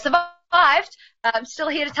I survived. I'm still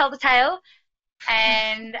here to tell the tale.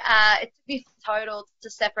 And it took me total to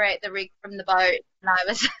separate the rig from the boat, and I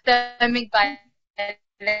was thermic by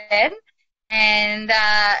then. And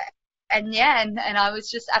I was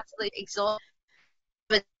just absolutely exhausted.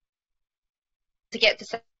 to get to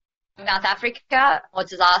South Africa, or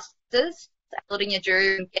disasters, building a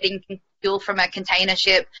dream, getting fuel from a container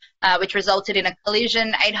ship, which resulted in a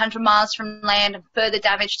collision 800 miles from land and further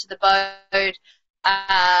damage to the boat.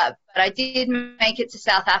 But I did make it to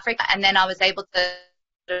South Africa, and then I was able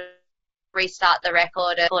to restart the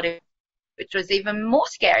record, which was even more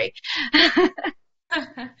scary.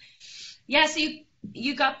 Yeah, so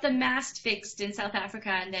you got the mast fixed in South Africa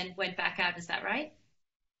and then went back out, is that right?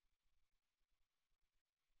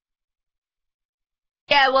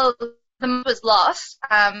 Yeah, well, the mast was lost,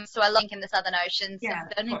 so I lost in the Southern Ocean. So Yeah,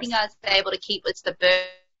 the only of thing course. I was able to keep was the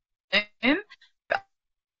boom.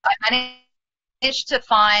 I managed to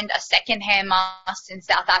find a second-hand mast in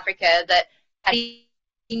South Africa that had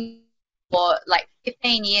been for like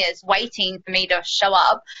 15 years waiting for me to show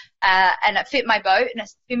up, and it fit my boat, and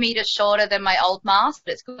it's 2 meters shorter than my old mast,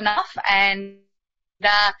 but it's good enough. And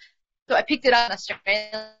so I picked it up in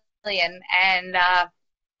Australian, and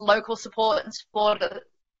local support and sponsors,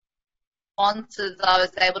 I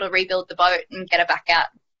was able to rebuild the boat and get it back out.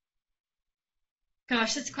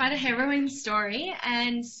 Gosh, it's quite a harrowing story,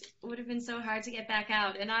 and it would have been so hard to get back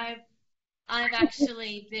out. And I've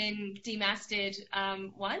actually been demasted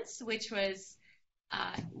once, which was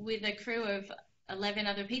with a crew of 11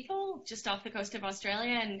 other people just off the coast of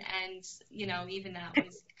Australia, and you know, even that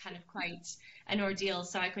was kind of quite an ordeal.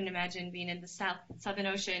 So I couldn't imagine being in the Southern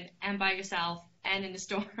Ocean and by yourself and in a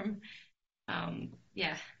storm.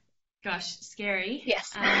 Yeah, gosh, scary.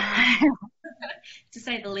 Yes. To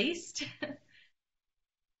say the least.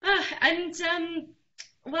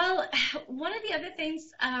 Well, one of the other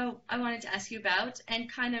things I wanted to ask you about,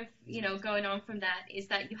 and kind of, you know, going on from that, is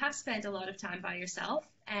that you have spent a lot of time by yourself.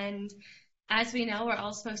 And as we know, we're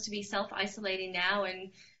all supposed to be self-isolating now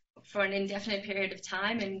and for an indefinite period of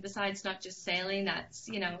time. And besides not just sailing, that's,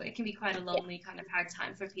 you know, it can be quite a lonely kind of hard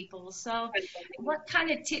time for people. So what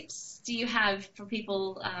kind of tips do you have for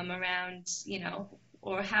people around, you know,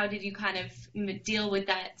 or how did you kind of deal with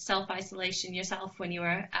that self-isolation yourself when you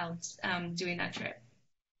were out doing that trip?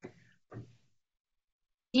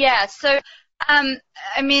 Yeah, so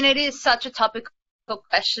I mean, it is such a topical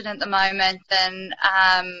question at the moment, and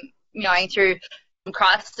going through some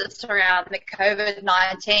crisis around the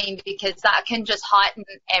COVID-19, because that can just heighten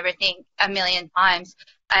everything a million times.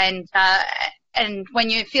 And when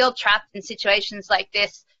you feel trapped in situations like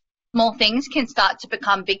this, small things can start to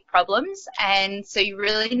become big problems, and so you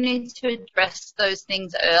really need to address those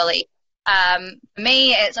things early. For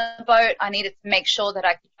me, as a boat, I needed to make sure that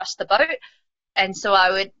I could trust the boat. And so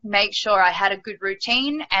I would make sure I had a good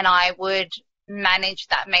routine, and I would manage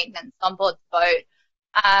that maintenance on board the boat.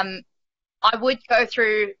 I would go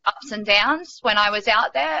through ups and downs when I was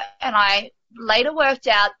out there, and I later worked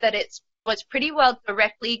out that it was pretty well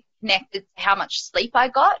directly connected to how much sleep I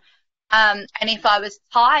got. And if I was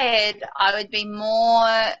tired, I would be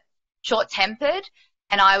more short-tempered,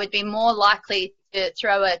 and I would be more likely to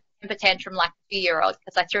throw a temper tantrum like a 2-year-old,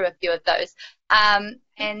 because I threw a few of those.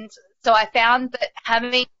 And so I found that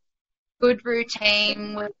having good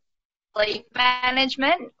routine with sleep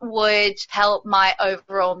management would help my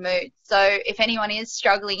overall mood. So if anyone is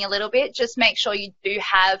struggling a little bit, just make sure you do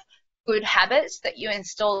have good habits that you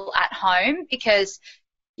install at home, because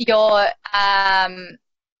you're,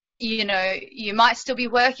 you might still be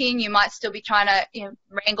working, you might still be trying to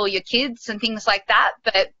wrangle your kids and things like that,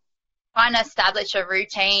 but trying to establish a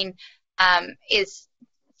routine is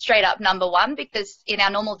straight up number one, because in our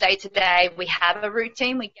normal day-to-day, we have a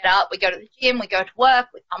routine. We get up, we go to the gym, we go to work,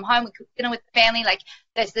 we come home, we cook dinner with the family. Like,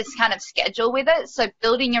 there's this kind of schedule with it. So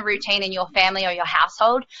building a routine in your family or your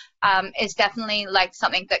household is definitely like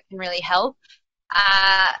something that can really help.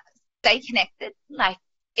 Stay connected. Like,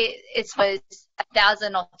 it's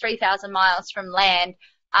 1,000 or 3,000 miles from land.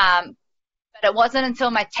 But it wasn't until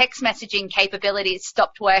my text messaging capabilities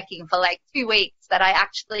stopped working for like 2 weeks that I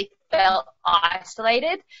actually felt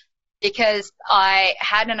isolated, because I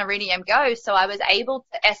had an Iridium Go, so I was able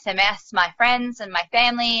to SMS my friends and my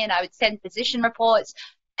family, and I would send position reports,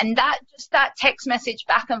 and that text message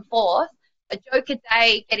back and forth, a joke a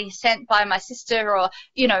day getting sent by my sister, or,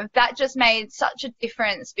 that just made such a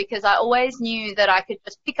difference, because I always knew that I could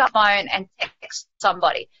just pick up the phone and text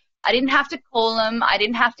somebody. I didn't have to call them. I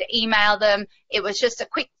didn't have to email them. It was just a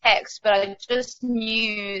quick text, but I just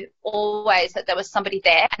knew always that there was somebody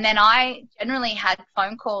there. And then I generally had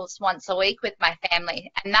phone calls once a week with my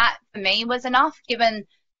family. And that, for me, was enough, given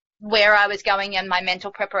where I was going and my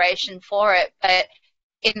mental preparation for it. But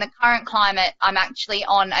in the current climate, I'm actually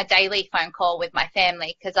on a daily phone call with my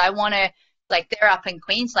family, because I want to, like, they're up in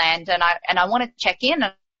Queensland, and I want to check in,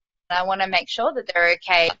 and I want to make sure that they're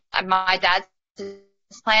okay. My dad's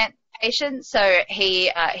plant patient, so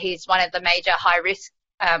he's one of the major high risk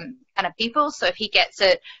kind of people. So if he gets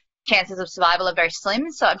it, chances of survival are very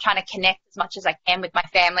slim. So I'm trying to connect as much as I can with my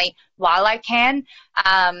family while I can.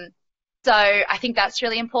 So I think that's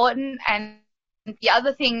really important. And the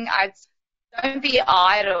other thing, don't be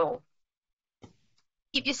idle.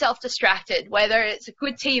 Keep yourself distracted, whether it's a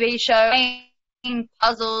good TV show,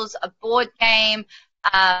 puzzles, a board game,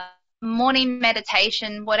 morning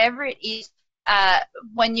meditation, whatever it is.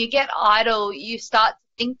 When you get idle, you start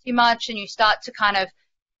to think too much and you start to kind of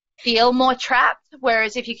feel more trapped.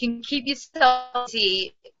 Whereas if you can keep yourself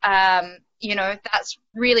busy, that's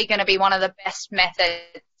really going to be one of the best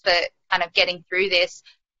methods for kind of getting through this.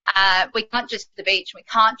 We can't just go to the beach. We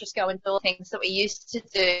can't just go and do things that we used to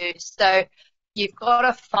do. So you've got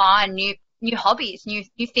to find new hobbies,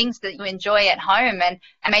 new things that you enjoy at home. And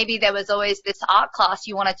maybe there was always this art class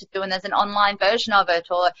you wanted to do and there's an online version of it,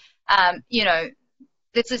 or,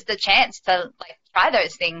 this is the chance to try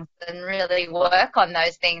those things and really work on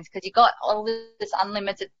those things, because you've got all this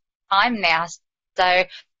unlimited time now. So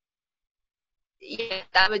yeah,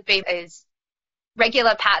 that would be is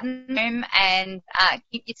regular pattern and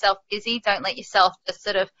keep yourself busy. Don't let yourself just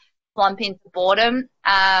sort of slump into boredom.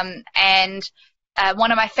 And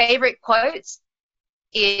one of my favorite quotes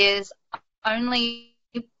is only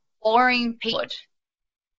boring people,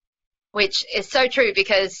 which is so true,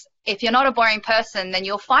 because if you're not a boring person, then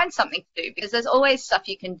you'll find something to do, because there's always stuff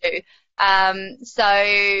you can do.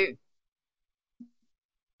 So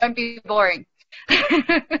don't be boring.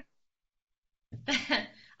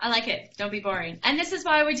 I like it. Don't be boring. And this is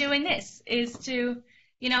why we're doing this, is to,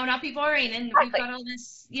 not be boring. And we've got all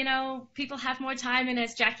this, people have more time. And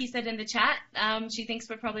as Jackie said in the chat, she thinks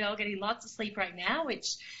we're probably all getting lots of sleep right now,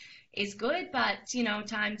 which is good. But,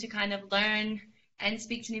 time to kind of learn and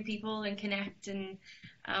speak to new people and connect. And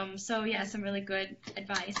so, yeah, some really good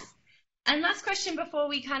advice. And last question before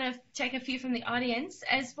we kind of take a few from the audience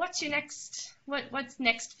is, what's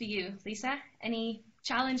next for you, Lisa? Any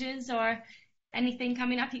challenges or anything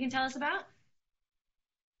coming up you can tell us about?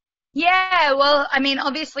 Yeah, well, I mean,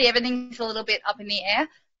 obviously everything's a little bit up in the air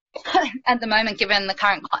at the moment, given the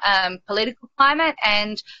current political climate,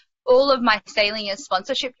 and all of my sailing is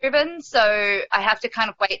sponsorship driven, so I have to kind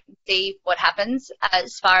of wait and see what happens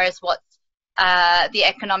as far as what's the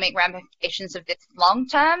economic ramifications of this long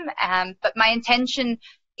term. But my intention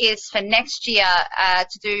is for next year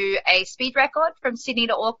to do a speed record from Sydney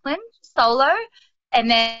to Auckland solo, and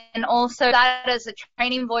then also that as a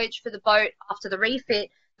training voyage for the boat after the refit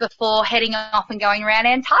before heading off and going around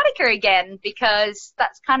Antarctica again, because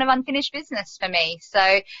that's kind of unfinished business for me.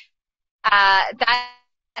 So that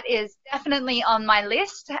is definitely on my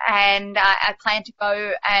list, and I plan to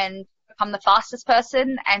go and become the fastest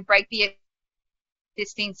person and break the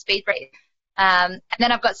existing speed rate. And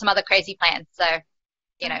then I've got some other crazy plans, so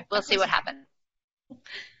we'll see what happens.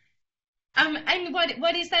 And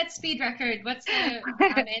what is that speed record? What's the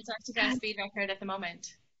Antarctica speed record at the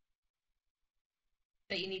moment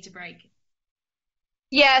that you need to break?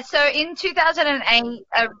 Yeah, so in 2008,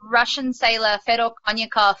 a Russian sailor, Fedor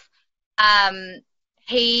Konyakov,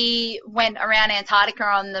 he went around Antarctica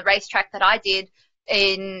on the racetrack that I did.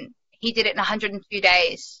 He did it in 102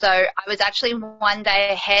 days. So I was actually one day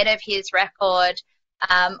ahead of his record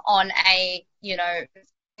on a,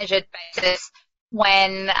 measured basis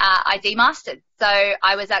when I demasted. So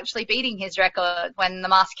I was actually beating his record when the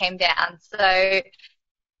mast came down. So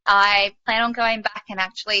I plan on going back and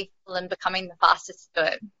actually becoming the fastest to do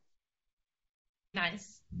it.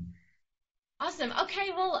 Nice. Awesome.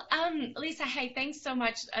 Okay, well, Lisa, hey, thanks so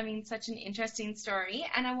much. I mean, such an interesting story,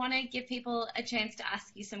 and I want to give people a chance to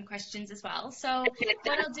ask you some questions as well. So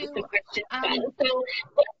what I'll do,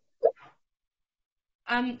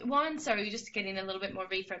 Juan, sorry, we're just getting a little bit more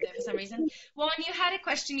reverb there for some reason. Juan, you had a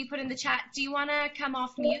question you put in the chat. Do you want to come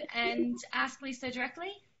off mute and ask Lisa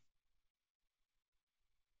directly?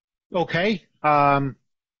 Okay.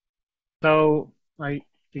 So I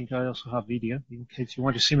think I also have video in case you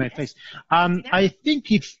want to see my face. I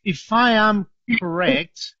think if I am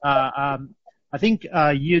correct, I think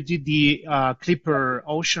you did the Clipper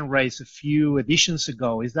Ocean Race a few editions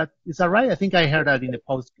ago. Is that right? I think I heard that in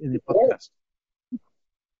the podcast.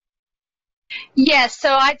 Yes,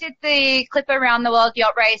 so I did the Clipper Around the World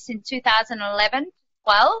Yacht Race in 2011-12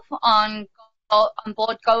 on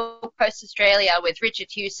board Gold Coast, Australia, with Richard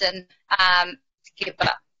Hewson, skipper.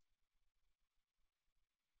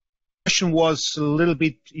 Question was a little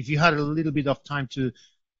bit, if you had a little bit of time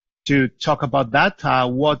to talk about that,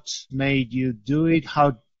 what made you do it,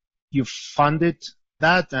 how you funded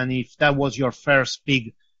that, and if that was your first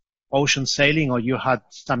big ocean sailing or you had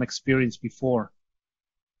some experience before.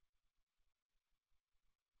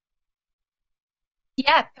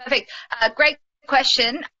 Yeah, perfect. Great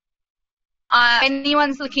question. If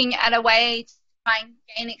anyone's looking at a way to try and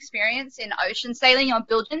gain experience in ocean sailing or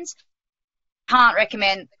bilgeons, can't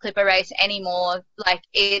recommend the Clipper race anymore. Like,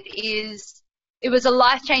 it was a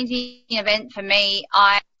life-changing event for me.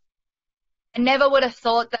 I never would have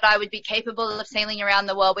thought that I would be capable of sailing around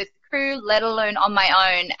the world with crew, let alone on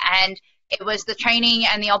my own. And it was the training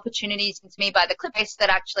and the opportunities given to me by the Clipper race that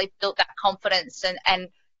actually built that confidence. And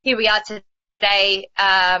here we are today,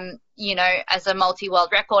 you know, as a multi-world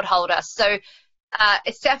record holder. So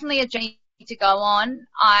it's definitely a journey to go on.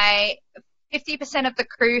 50% of the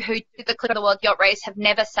crew who did the Clipper World Yacht Race have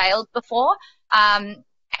never sailed before.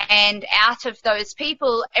 And out of those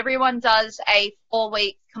people, everyone does a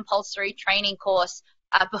 4-week compulsory training course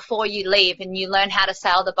before you leave, and you learn how to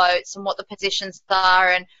sail the boats and what the positions are,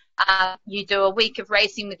 and you do a week of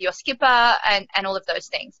racing with your skipper and all of those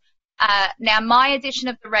things. Now, my edition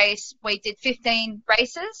of the race, we did 15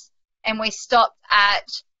 races, and we stopped at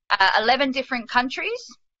 11 different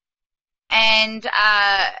countries and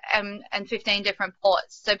 15 different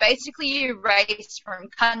ports. So basically you race from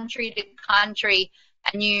country to country,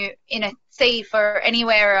 and you in a sea for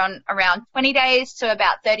anywhere on around 20 days to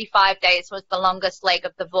about 35 days was the longest leg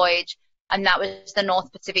of the voyage, and that was the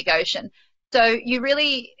North Pacific Ocean. So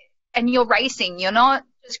you're racing, you're not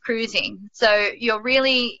just cruising. So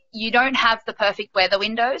you don't have the perfect weather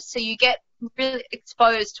windows, so you get really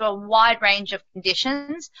exposed to a wide range of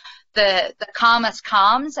conditions. The calmest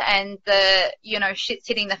calms, and the, you know, shit's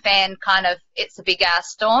hitting the fan kind of, it's a big ass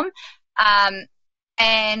storm.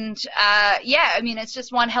 Yeah, I mean, it's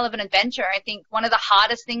just one hell of an adventure. I think one of the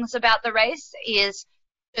hardest things about the race is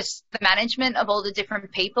just the management of all the different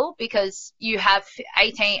people, because you have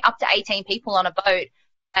up to 18 people on a boat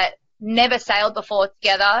that never sailed before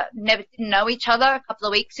together, never didn't know each other a couple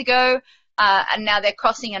of weeks ago, and now they're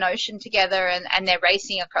crossing an ocean together, and they're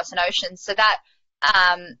racing across an ocean. So that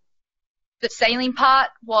the sailing part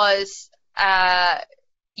was the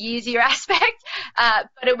easier aspect,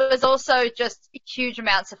 but it was also just huge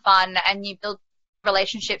amounts of fun, and you build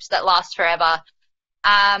relationships that last forever.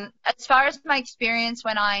 As far as my experience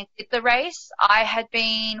when I did the race, I had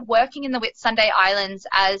been working in the Whitsunday Islands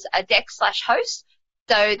as a deck/host.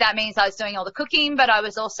 So that means I was doing all the cooking, but I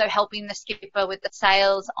was also helping the skipper with the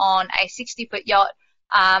sails on a 60-foot yacht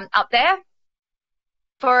up there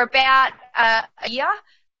for about a year.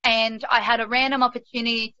 And I had a random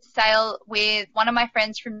opportunity to sail with one of my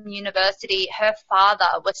friends from university. Her father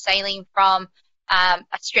was sailing from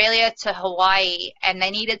Australia to Hawaii, and they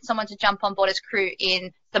needed someone to jump on board as crew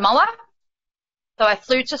in Samoa. So I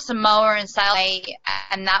flew to Samoa and sailed,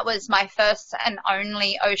 and that was my first and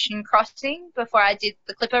only ocean crossing before I did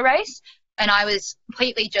the Clipper race, and I was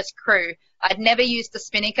completely just crew. I'd never used the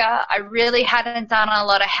spinnaker. I really hadn't done a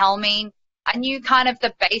lot of helming. I knew kind of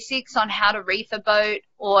the basics on how to reef a boat,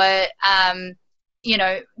 or, you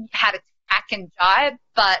know, how to tack and jibe,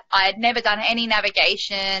 but I had never done any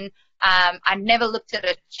navigation. I never looked at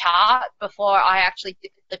a chart before I actually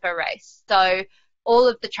did the Clipper race. So all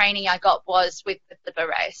of the training I got was with the Clipper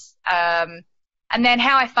race. And then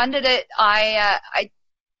how I funded it, I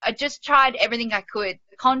just tried everything I could.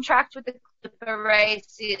 The contract with the Clipper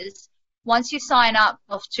race is once you sign up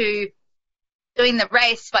to doing the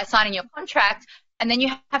race by signing your contract, and then you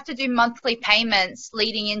have to do monthly payments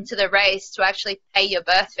leading into the race to actually pay your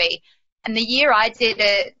berth fee. And the year I did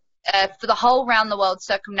it, for the whole round the world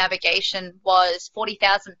circumnavigation was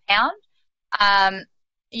 £40,000.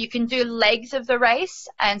 You can do legs of the race,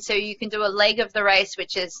 and so you can do a leg of the race,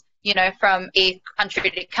 which is, you know, from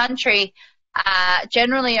country to country,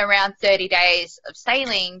 generally around 30 days of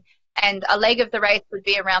sailing, and a leg of the race would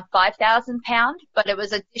be around £5,000, but it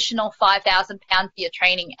was additional £5,000 for your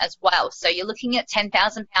training as well. So you're looking at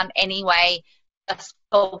 £10,000 anyway just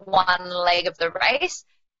for one leg of the race.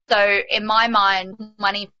 So in my mind,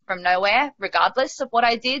 money from nowhere, regardless of what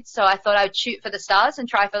I did. So I thought I would shoot for the stars and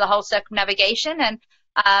try for the whole circumnavigation. And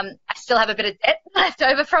I still have a bit of debt left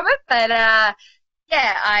over from it. But,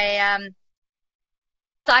 yeah, I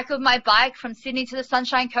cycled my bike from Sydney to the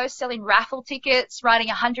Sunshine Coast, selling raffle tickets, riding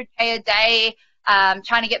 100K a day,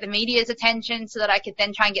 trying to get the media's attention so that I could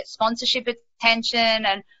then try and get sponsorship attention,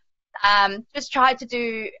 and just tried to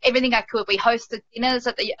do everything I could. We hosted dinners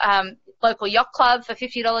at the local yacht club for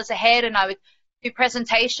 $50 a head, and I would do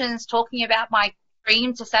presentations talking about my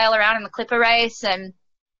dream to sail around in the Clipper race, and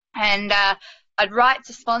I'd write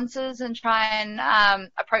to sponsors and try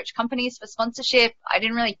and approach companies for sponsorship. I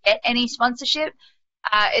didn't really get any sponsorship.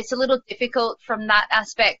 It's a little difficult from that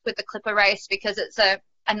aspect with the Clipper race because it's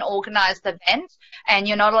an organised event, and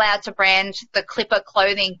you're not allowed to brand the Clipper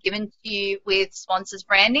clothing given to you with sponsors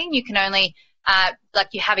branding. You can only like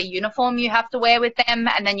you have a uniform you have to wear with them,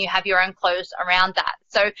 and then you have your own clothes around that.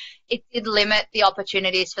 So it did limit the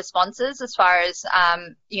opportunities for sponsors as far as,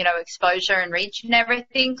 you know, exposure and reach and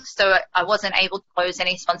everything. So I wasn't able to close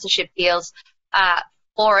any sponsorship deals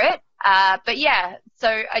for it. But yeah,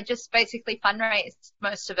 so I just basically fundraised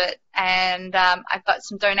most of it, and I've got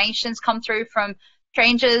some donations come through from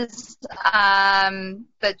strangers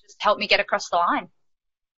that just helped me get across the line.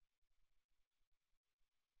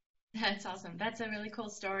 That's awesome. That's a really cool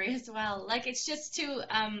story as well. Like, it's just to,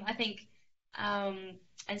 I think, and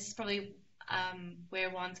this is probably where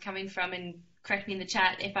Juan's coming from, and correct me in the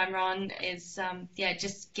chat if I'm wrong, is, yeah,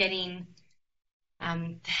 just getting,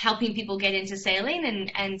 helping people get into sailing,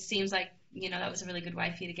 and seems like, you know, that was a really good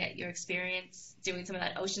way for you to get your experience doing some of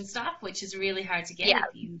that ocean stuff, which is really hard to get. Yeah.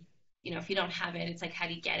 If you know, if you don't have it, it's like, how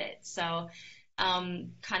do you get it? So,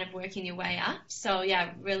 kind of working your way up. So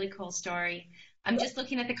yeah, really cool story. I'm just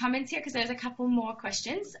looking at the comments here because there's a couple more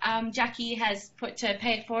questions. Jackie has put to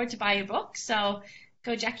pay it forward to buy your book, so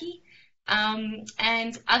go Jackie. And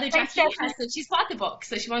other Thanks, Jackie has said she's bought the book,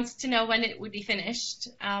 so she wants to know when it would be finished.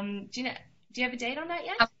 Do you have a date on that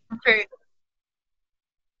yet? True.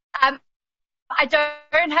 I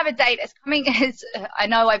don't have a date. It's coming. I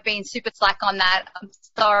know I've been super slack on that. I'm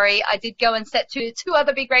sorry. I did go and set two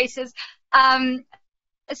other big races.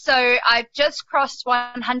 So I've just crossed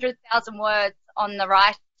 100,000 words on the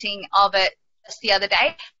writing of it just the other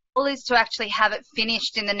day. The goal is to actually have it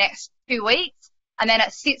finished in the next 2 weeks, and then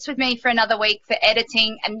it sits with me for another week for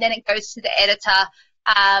editing, and then it goes to the editor.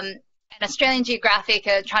 And Australian Geographic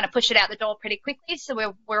are trying to push it out the door pretty quickly, so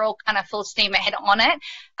we're all kind of full steam ahead on it.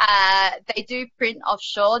 They do print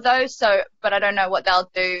offshore though, but I don't know what they'll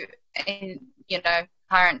do in, you know,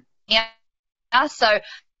 current year, so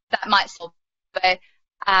that might solve it.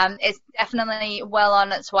 It's definitely well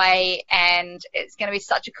on its way, and it's going to be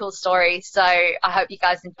such a cool story. So I hope you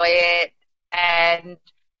guys enjoy it. And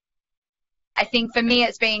I think for me,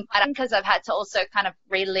 it's been quite because I've had to also kind of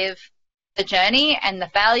relive the journey and the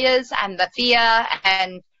failures and the fear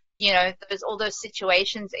and, you know, all those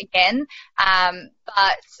situations again.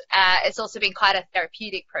 But it's also been quite a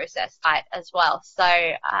therapeutic process as well. So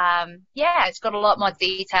yeah, it's got a lot more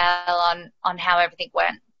detail on how everything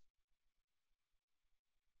went.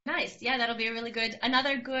 Nice. Yeah, that'll be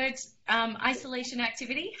another good isolation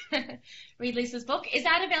activity. Read Lisa's book. Is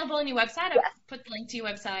that available on your website? Yes. I'll put the link to your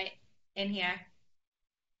website in here.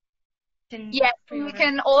 Yeah, you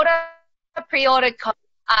can order a pre-ordered copy,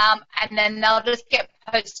 and then they'll just get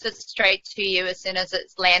posted straight to you as soon as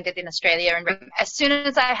it's landed in Australia. And as soon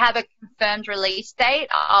as I have a confirmed release date,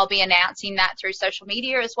 I'll be announcing that through social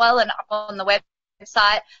media as well and up on the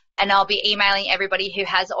website. And I'll be emailing everybody who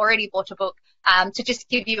has already bought a book to just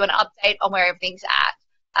give you an update on where everything's at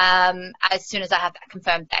as soon as I have that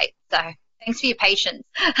confirmed date. So thanks for your patience.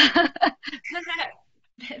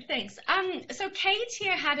 Thanks. So Kate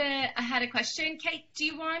here had a question. Kate, do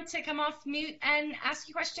you want to come off mute and ask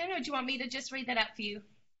your question, or do you want me to just read that out for you?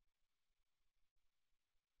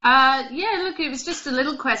 Yeah, look, it was just a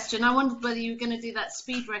little question. I wondered whether you were going to do that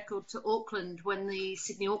speed record to Auckland when the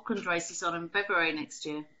Sydney-Auckland race is on in February next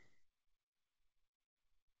year.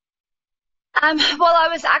 Well, I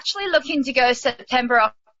was actually looking to go September,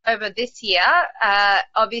 October this year.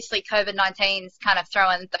 Obviously, COVID-19's kind of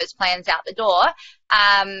throwing those plans out the door.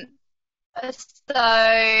 So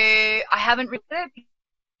I haven't written it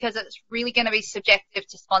because it's really going to be subjective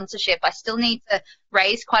to sponsorship. I still need to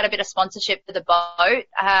raise quite a bit of sponsorship for the boat,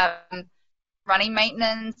 running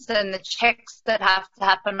maintenance and the checks that have to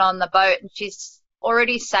happen on the boat. And she's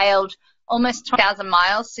already sailed almost 20,000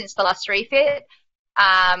 miles since the last refit.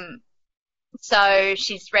 So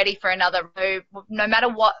she's ready for another move. No matter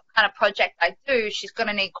what kind of project I do, she's going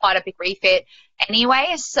to need quite a big refit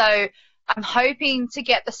anyway. So I'm hoping to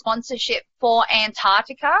get the sponsorship for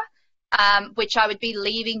Antarctica, which I would be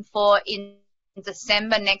leaving for in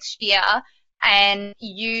December next year, and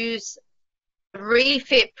use the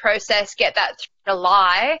refit process, get that through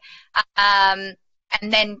July, and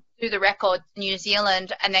then do the record to New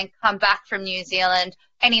Zealand, and then come back from New Zealand,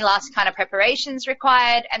 any last kind of preparations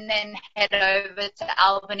required, and then head over to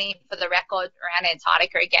Albany for the record around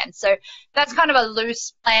Antarctica again. So that's kind of a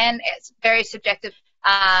loose plan. It's very subjective.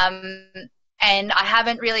 And I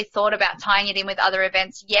haven't really thought about tying it in with other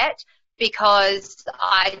events yet because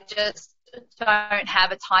I just don't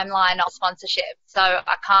have a timeline of sponsorship. So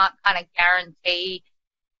I can't kind of guarantee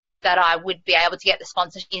that I would be able to get the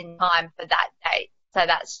sponsorship in time for that date. So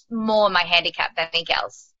that's more my handicap than anything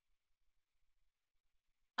else.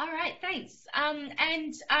 All right, thanks.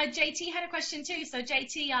 And JT had a question too. So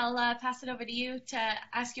JT, I'll pass it over to you to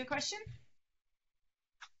ask your question.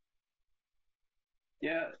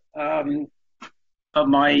 Yeah.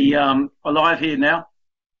 Am I alive here now?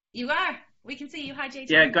 You are. We can see you. Hi, JT.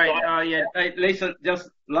 Yeah, great. Yeah. Hey, Lisa, just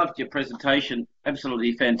loved your presentation.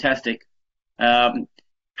 Absolutely fantastic.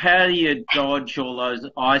 How do you dodge all those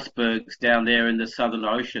icebergs down there in the Southern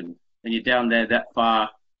Ocean? And you're down there that far,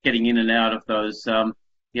 getting in and out of those,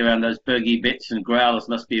 around those bergy bits and growlers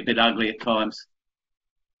must be a bit ugly at times.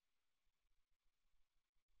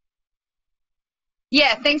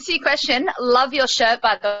 Yeah, thanks for your question. Love your shirt,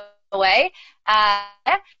 by the way.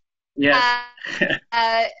 Yeah.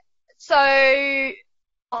 So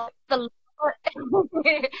the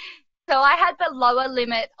so I had the lower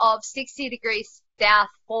limit of 60 degrees south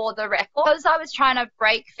for the record. Because I was trying to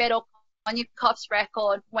break Fedor Konyakov's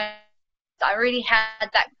record when I already had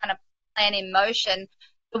that kind of plan in motion,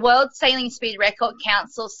 the World Sailing Speed Record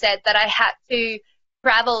Council said that I had to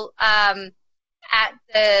travel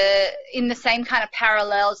in the same kind of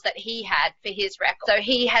parallels that he had for his record. So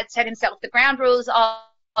he had set himself the ground rules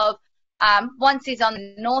of once he's on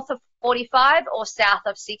the north of 45 or south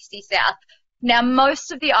of 60 south. Now,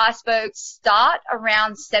 most of the icebergs start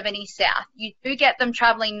around 70 south. You do get them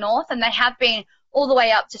traveling north, and they have been all the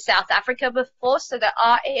way up to South Africa before. So there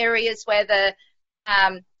are areas where the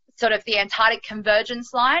sort of the Antarctic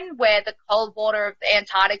convergence line, where the cold water of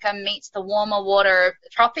Antarctica meets the warmer water of the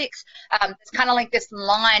tropics. It's kind of like this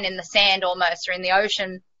line in the sand almost, or in the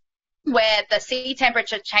ocean, where the sea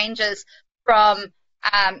temperature changes from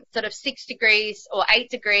sort of 6 degrees or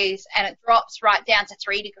 8 degrees, and it drops right down to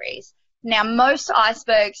 3 degrees. Now, most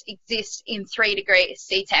icebergs exist in 3 degrees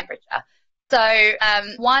sea temperature. So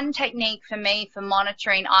one technique for me for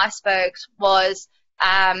monitoring icebergs was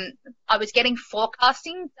I was getting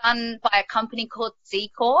forecasting done by a company called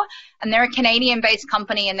Seacore, and they're a Canadian-based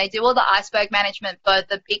company, and they do all the iceberg management for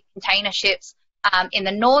the big container ships in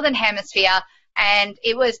the Northern Hemisphere. And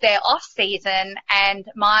it was their off season, and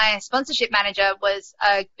my sponsorship manager was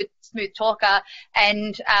a good, smooth talker,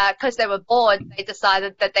 and because they were bored, they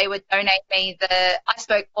decided that they would donate me the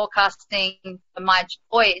iceberg forecasting for my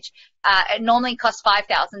voyage. It normally costs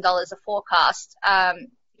 $5,000 a forecast to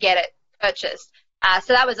get it purchased.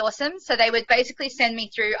 So that was awesome. So they would basically send me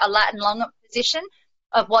through a lat and long position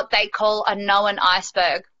of what they call a known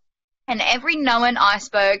iceberg. And every known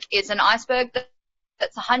iceberg is an iceberg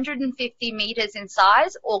that's 150 meters in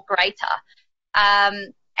size or greater.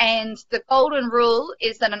 And the golden rule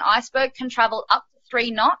is that an iceberg can travel up to 3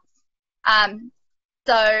 knots.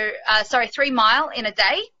 3 mile in a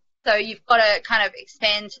day. So you've got to kind of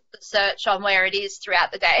expand the search on where it is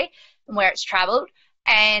throughout the day and where it's traveled.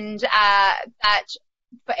 And that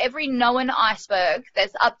for every known iceberg,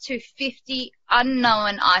 there's up to 50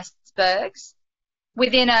 unknown icebergs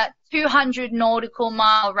within a 200 nautical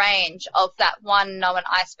mile range of that one known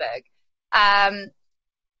iceberg.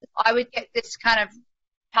 I would get this kind of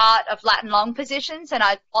chart of lat and long positions, and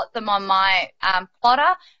I'd plot them on my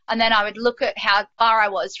plotter, and then I would look at how far I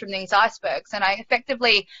was from these icebergs, and I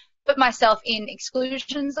effectively put myself in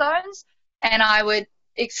exclusion zones, and I would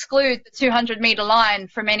exclude the 200-meter line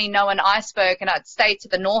from any known iceberg, and I'd stay to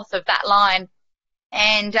the north of that line.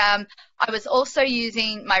 And I was also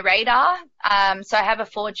using my radar. So I have a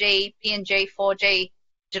 4G, B&G 4G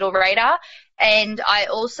digital radar. And I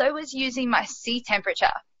also was using my sea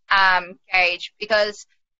temperature gauge, because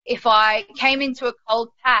if I came into a cold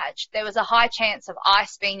patch, there was a high chance of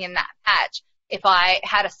ice being in that patch. If I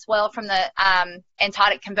had a swell from the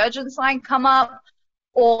Antarctic convergence line come up,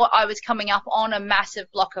 or I was coming up on a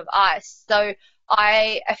massive block of ice. So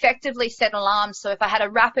I effectively set alarms. So if I had a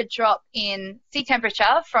rapid drop in sea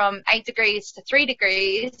temperature from 8 degrees to 3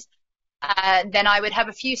 degrees, then I would have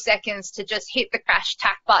a few seconds to just hit the crash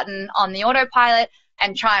tack button on the autopilot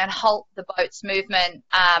and try and halt the boat's movement,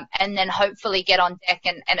 and then hopefully get on deck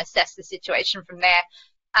and assess the situation from there.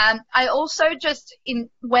 I also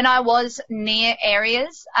when I was near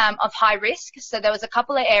areas of high risk, so there was a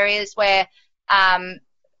couple of areas where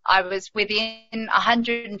I was within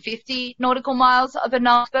 150 nautical miles of an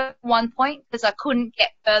iceberg at one point, because I couldn't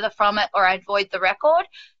get further from it or I'd void the record.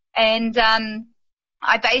 And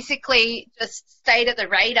I basically just stayed at the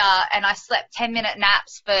radar, and I slept 10-minute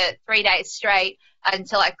naps for 3 days straight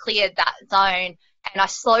until I cleared that zone. And I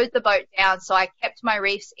slowed the boat down, so I kept my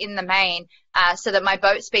reefs in the main, so that my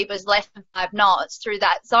boat speed was less than 5 knots through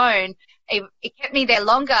that zone. It kept me there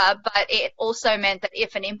longer, but it also meant that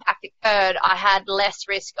if an impact occurred, I had less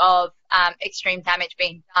risk of extreme damage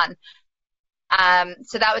being done.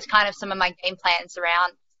 So that was kind of some of my game plans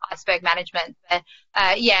around iceberg management. But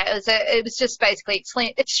it was just basically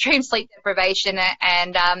extreme sleep deprivation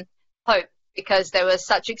and hope because there was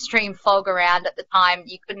such extreme fog around at the time.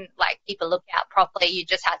 You couldn't keep a lookout properly. You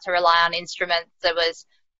just had to rely on instruments.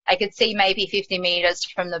 I could see maybe 50 meters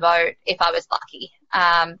from the boat if I was lucky,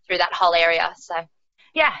 through that whole area. So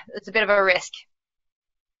yeah, it's a bit of a risk.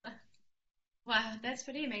 Wow, that's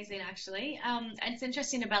pretty amazing, actually. And it's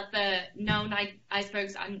interesting about the known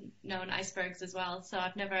icebergs, unknown icebergs as well. So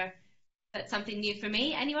that's something new for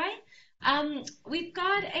me anyway. We've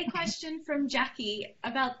got a question from Jackie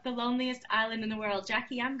about the loneliest island in the world.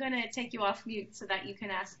 Jackie, I'm going to take you off mute so that you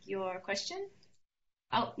can ask your question.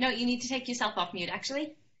 Oh, no, you need to take yourself off mute,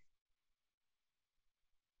 actually.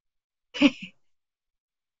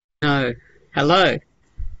 No. Hello.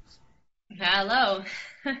 Hello.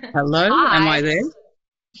 Hello. Hi. Am I there?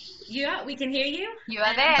 Yeah, we can hear you. You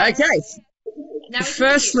are there. Okay. Now we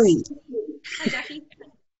Firstly, can hear you. Hi, Jackie.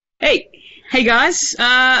 hey guys.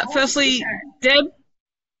 Firstly, Deb.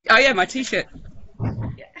 Oh yeah, my T-shirt.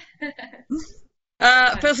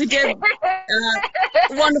 Firstly, Deb.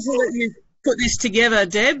 Wonderful that you put this together,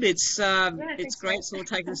 Deb. It's great. It's all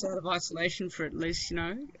taken us out of isolation for at least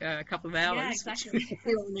a couple of hours. Yeah, exactly. Which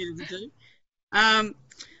we all needed to do.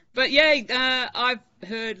 But yeah, I've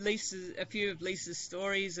heard a few of Lisa's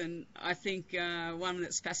stories, and I think one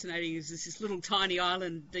that's fascinating is this little tiny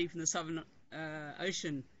island deep in the Southern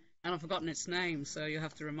Ocean, and I've forgotten its name, so you'll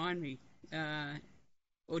have to remind me.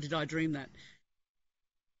 Or did I dream that?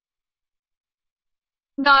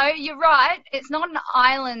 No, you're right. It's not an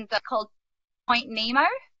island called Point Nemo.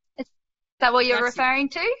 Is that what you're referring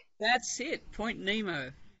to? That's it, Point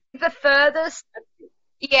Nemo. The furthest,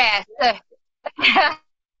 yeah.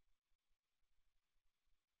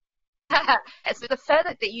 It's the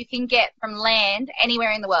furthest that you can get from land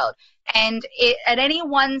anywhere in the world. And at any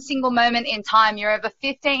one single moment in time, you're over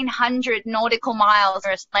 1,500 nautical miles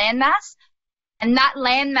from a landmass. And that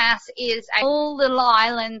landmass is a whole little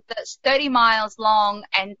island that's 30 miles long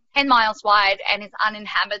and 10 miles wide and is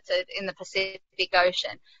uninhabited in the Pacific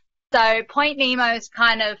Ocean. So Point Nemo is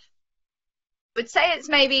kind of, I would say it's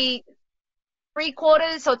maybe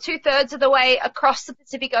 3/4 or 2/3 of the way across the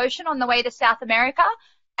Pacific Ocean on the way to South America.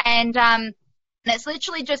 And it's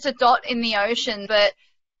literally just a dot in the ocean. But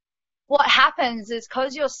what happens is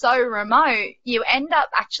because you're so remote, you end up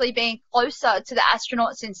actually being closer to the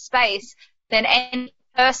astronauts in space than any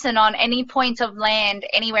person on any point of land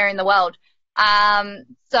anywhere in the world.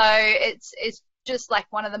 So it's just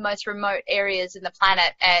like one of the most remote areas in the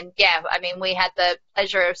planet. And yeah, I mean, we had the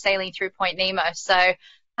pleasure of sailing through Point Nemo. So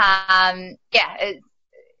yeah,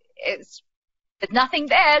 it's there's nothing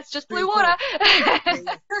there. It's just blue water.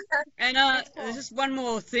 And there's just one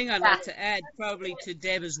more thing I'd like to add, probably to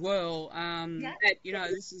Deb as well.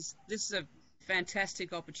 This is a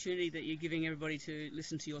fantastic opportunity that you're giving everybody to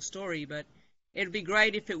listen to your story, but it'd be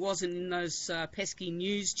great if it wasn't in those pesky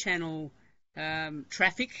news channel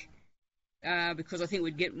traffic, because I think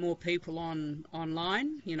we'd get more people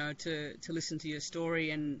online, to listen to your story.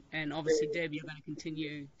 And obviously, Deb, you're going to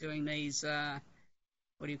continue doing these.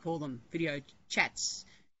 What do you call them? Video chats.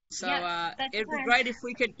 So it'd be great if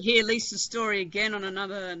we could hear Lisa's story again on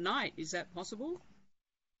another night. Is that possible?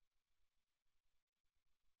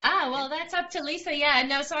 Well, that's up to Lisa. Yeah,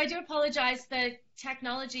 no, so I do apologize. The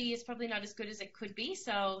technology is probably not as good as it could be,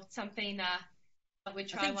 so it's something that we'd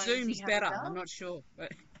try. I think Zoom's better. I'm not sure,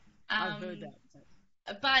 but I've heard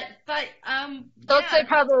that. But also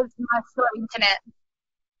probably my slow internet.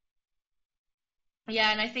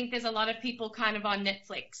 Yeah, and I think there's a lot of people kind of on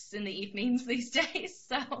Netflix in the evenings these days.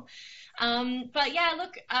 So, but yeah,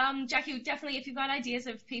 look, Jackie, definitely, if you've got ideas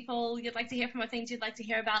of people you'd like to hear from or things you'd like to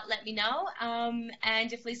hear about, let me know.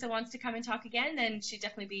 And if Lisa wants to come and talk again, then she'd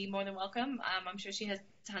definitely be more than welcome. I'm sure she has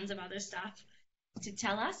tons of other stuff to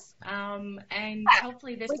tell us. And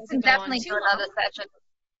hopefully this doesn't go on too long. We can definitely do another session.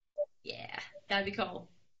 Yeah, that'd be cool.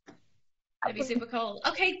 That'd be super cool.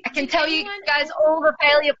 Okay. I can tell you guys all the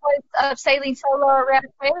failure points of sailing solo around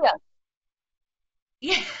Australia.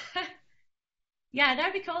 Yeah. Yeah,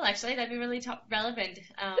 that'd be cool, actually. That'd be really relevant.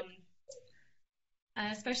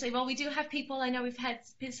 Especially, well, we do have people, I know we've had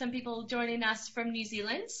some people joining us from New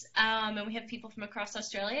Zealand, and we have people from across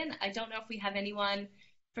Australia. And I don't know if we have anyone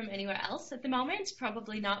from anywhere else at the moment.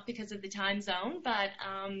 Probably not because of the time zone, but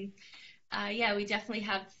yeah, we definitely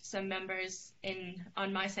have some members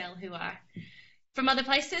on my sail who are from other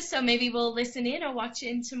places, so maybe we'll listen in or watch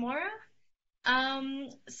in tomorrow.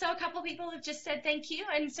 So a couple of people have just said thank you,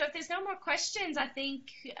 and so if there's no more questions, I think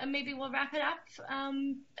maybe we'll wrap it up,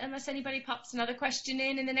 unless anybody pops another question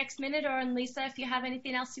in the next minute, or Lisa, if you have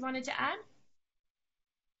anything else you wanted to add.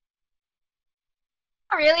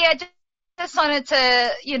 Not really, I just wanted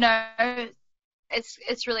to,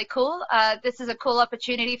 it's really cool. This is a cool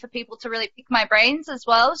opportunity for people to really pick my brains as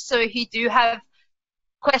well. So if you do have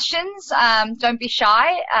questions, don't be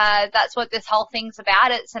shy. That's what this whole thing's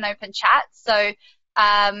about. It's an open chat. So,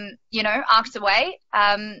 ask away.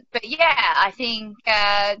 But yeah, I think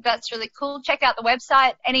that's really cool. Check out the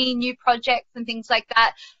website, any new projects and things like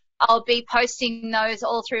that. I'll be posting those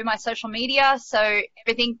all through my social media. So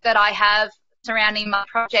everything that I have surrounding my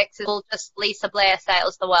projects is all just Lisa Blair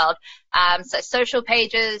Sales the World. So social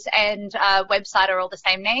pages and website are all the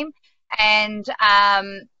same name. And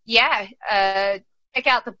check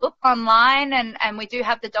out the book online, and we do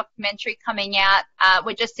have the documentary coming out.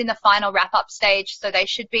 We're just in the final wrap-up stage, so they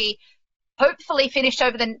should be hopefully finished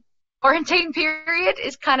over the quarantine period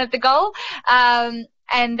is kind of the goal.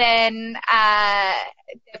 And then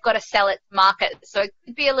they've got to sell it to market. So it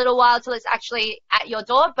could be a little while till it's actually at your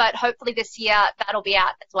door, but hopefully this year that'll be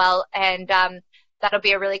out as well. And that'll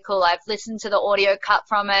be a really cool. I've listened to the audio cut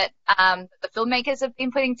from it the filmmakers have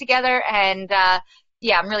been putting together, and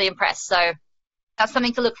I'm really impressed. So that's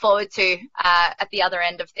something to look forward to at the other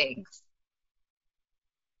end of things.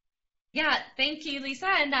 Yeah, thank you, Lisa.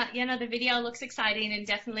 And the video looks exciting, and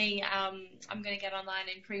definitely I'm going to get online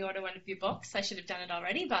and pre-order one of your books. I should have done it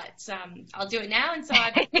already, but I'll do it now. And so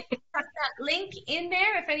I've put that link in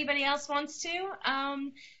there if anybody else wants to.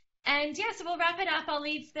 So we'll wrap it up. I'll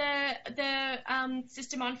leave the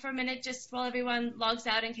system on for a minute just while everyone logs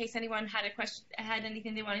out in case anyone had a question, had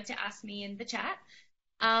anything they wanted to ask me in the chat.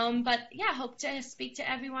 Hope to speak to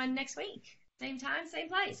everyone next week. Same time, same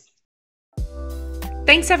place.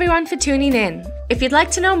 Thanks everyone for tuning in. If you'd like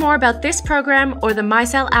to know more about this program or the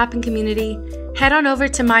MySail app and community, head on over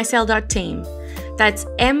to mysail.team. That's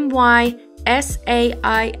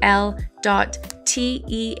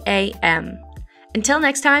mysail.team. Until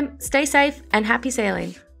next time, stay safe and happy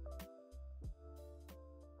sailing.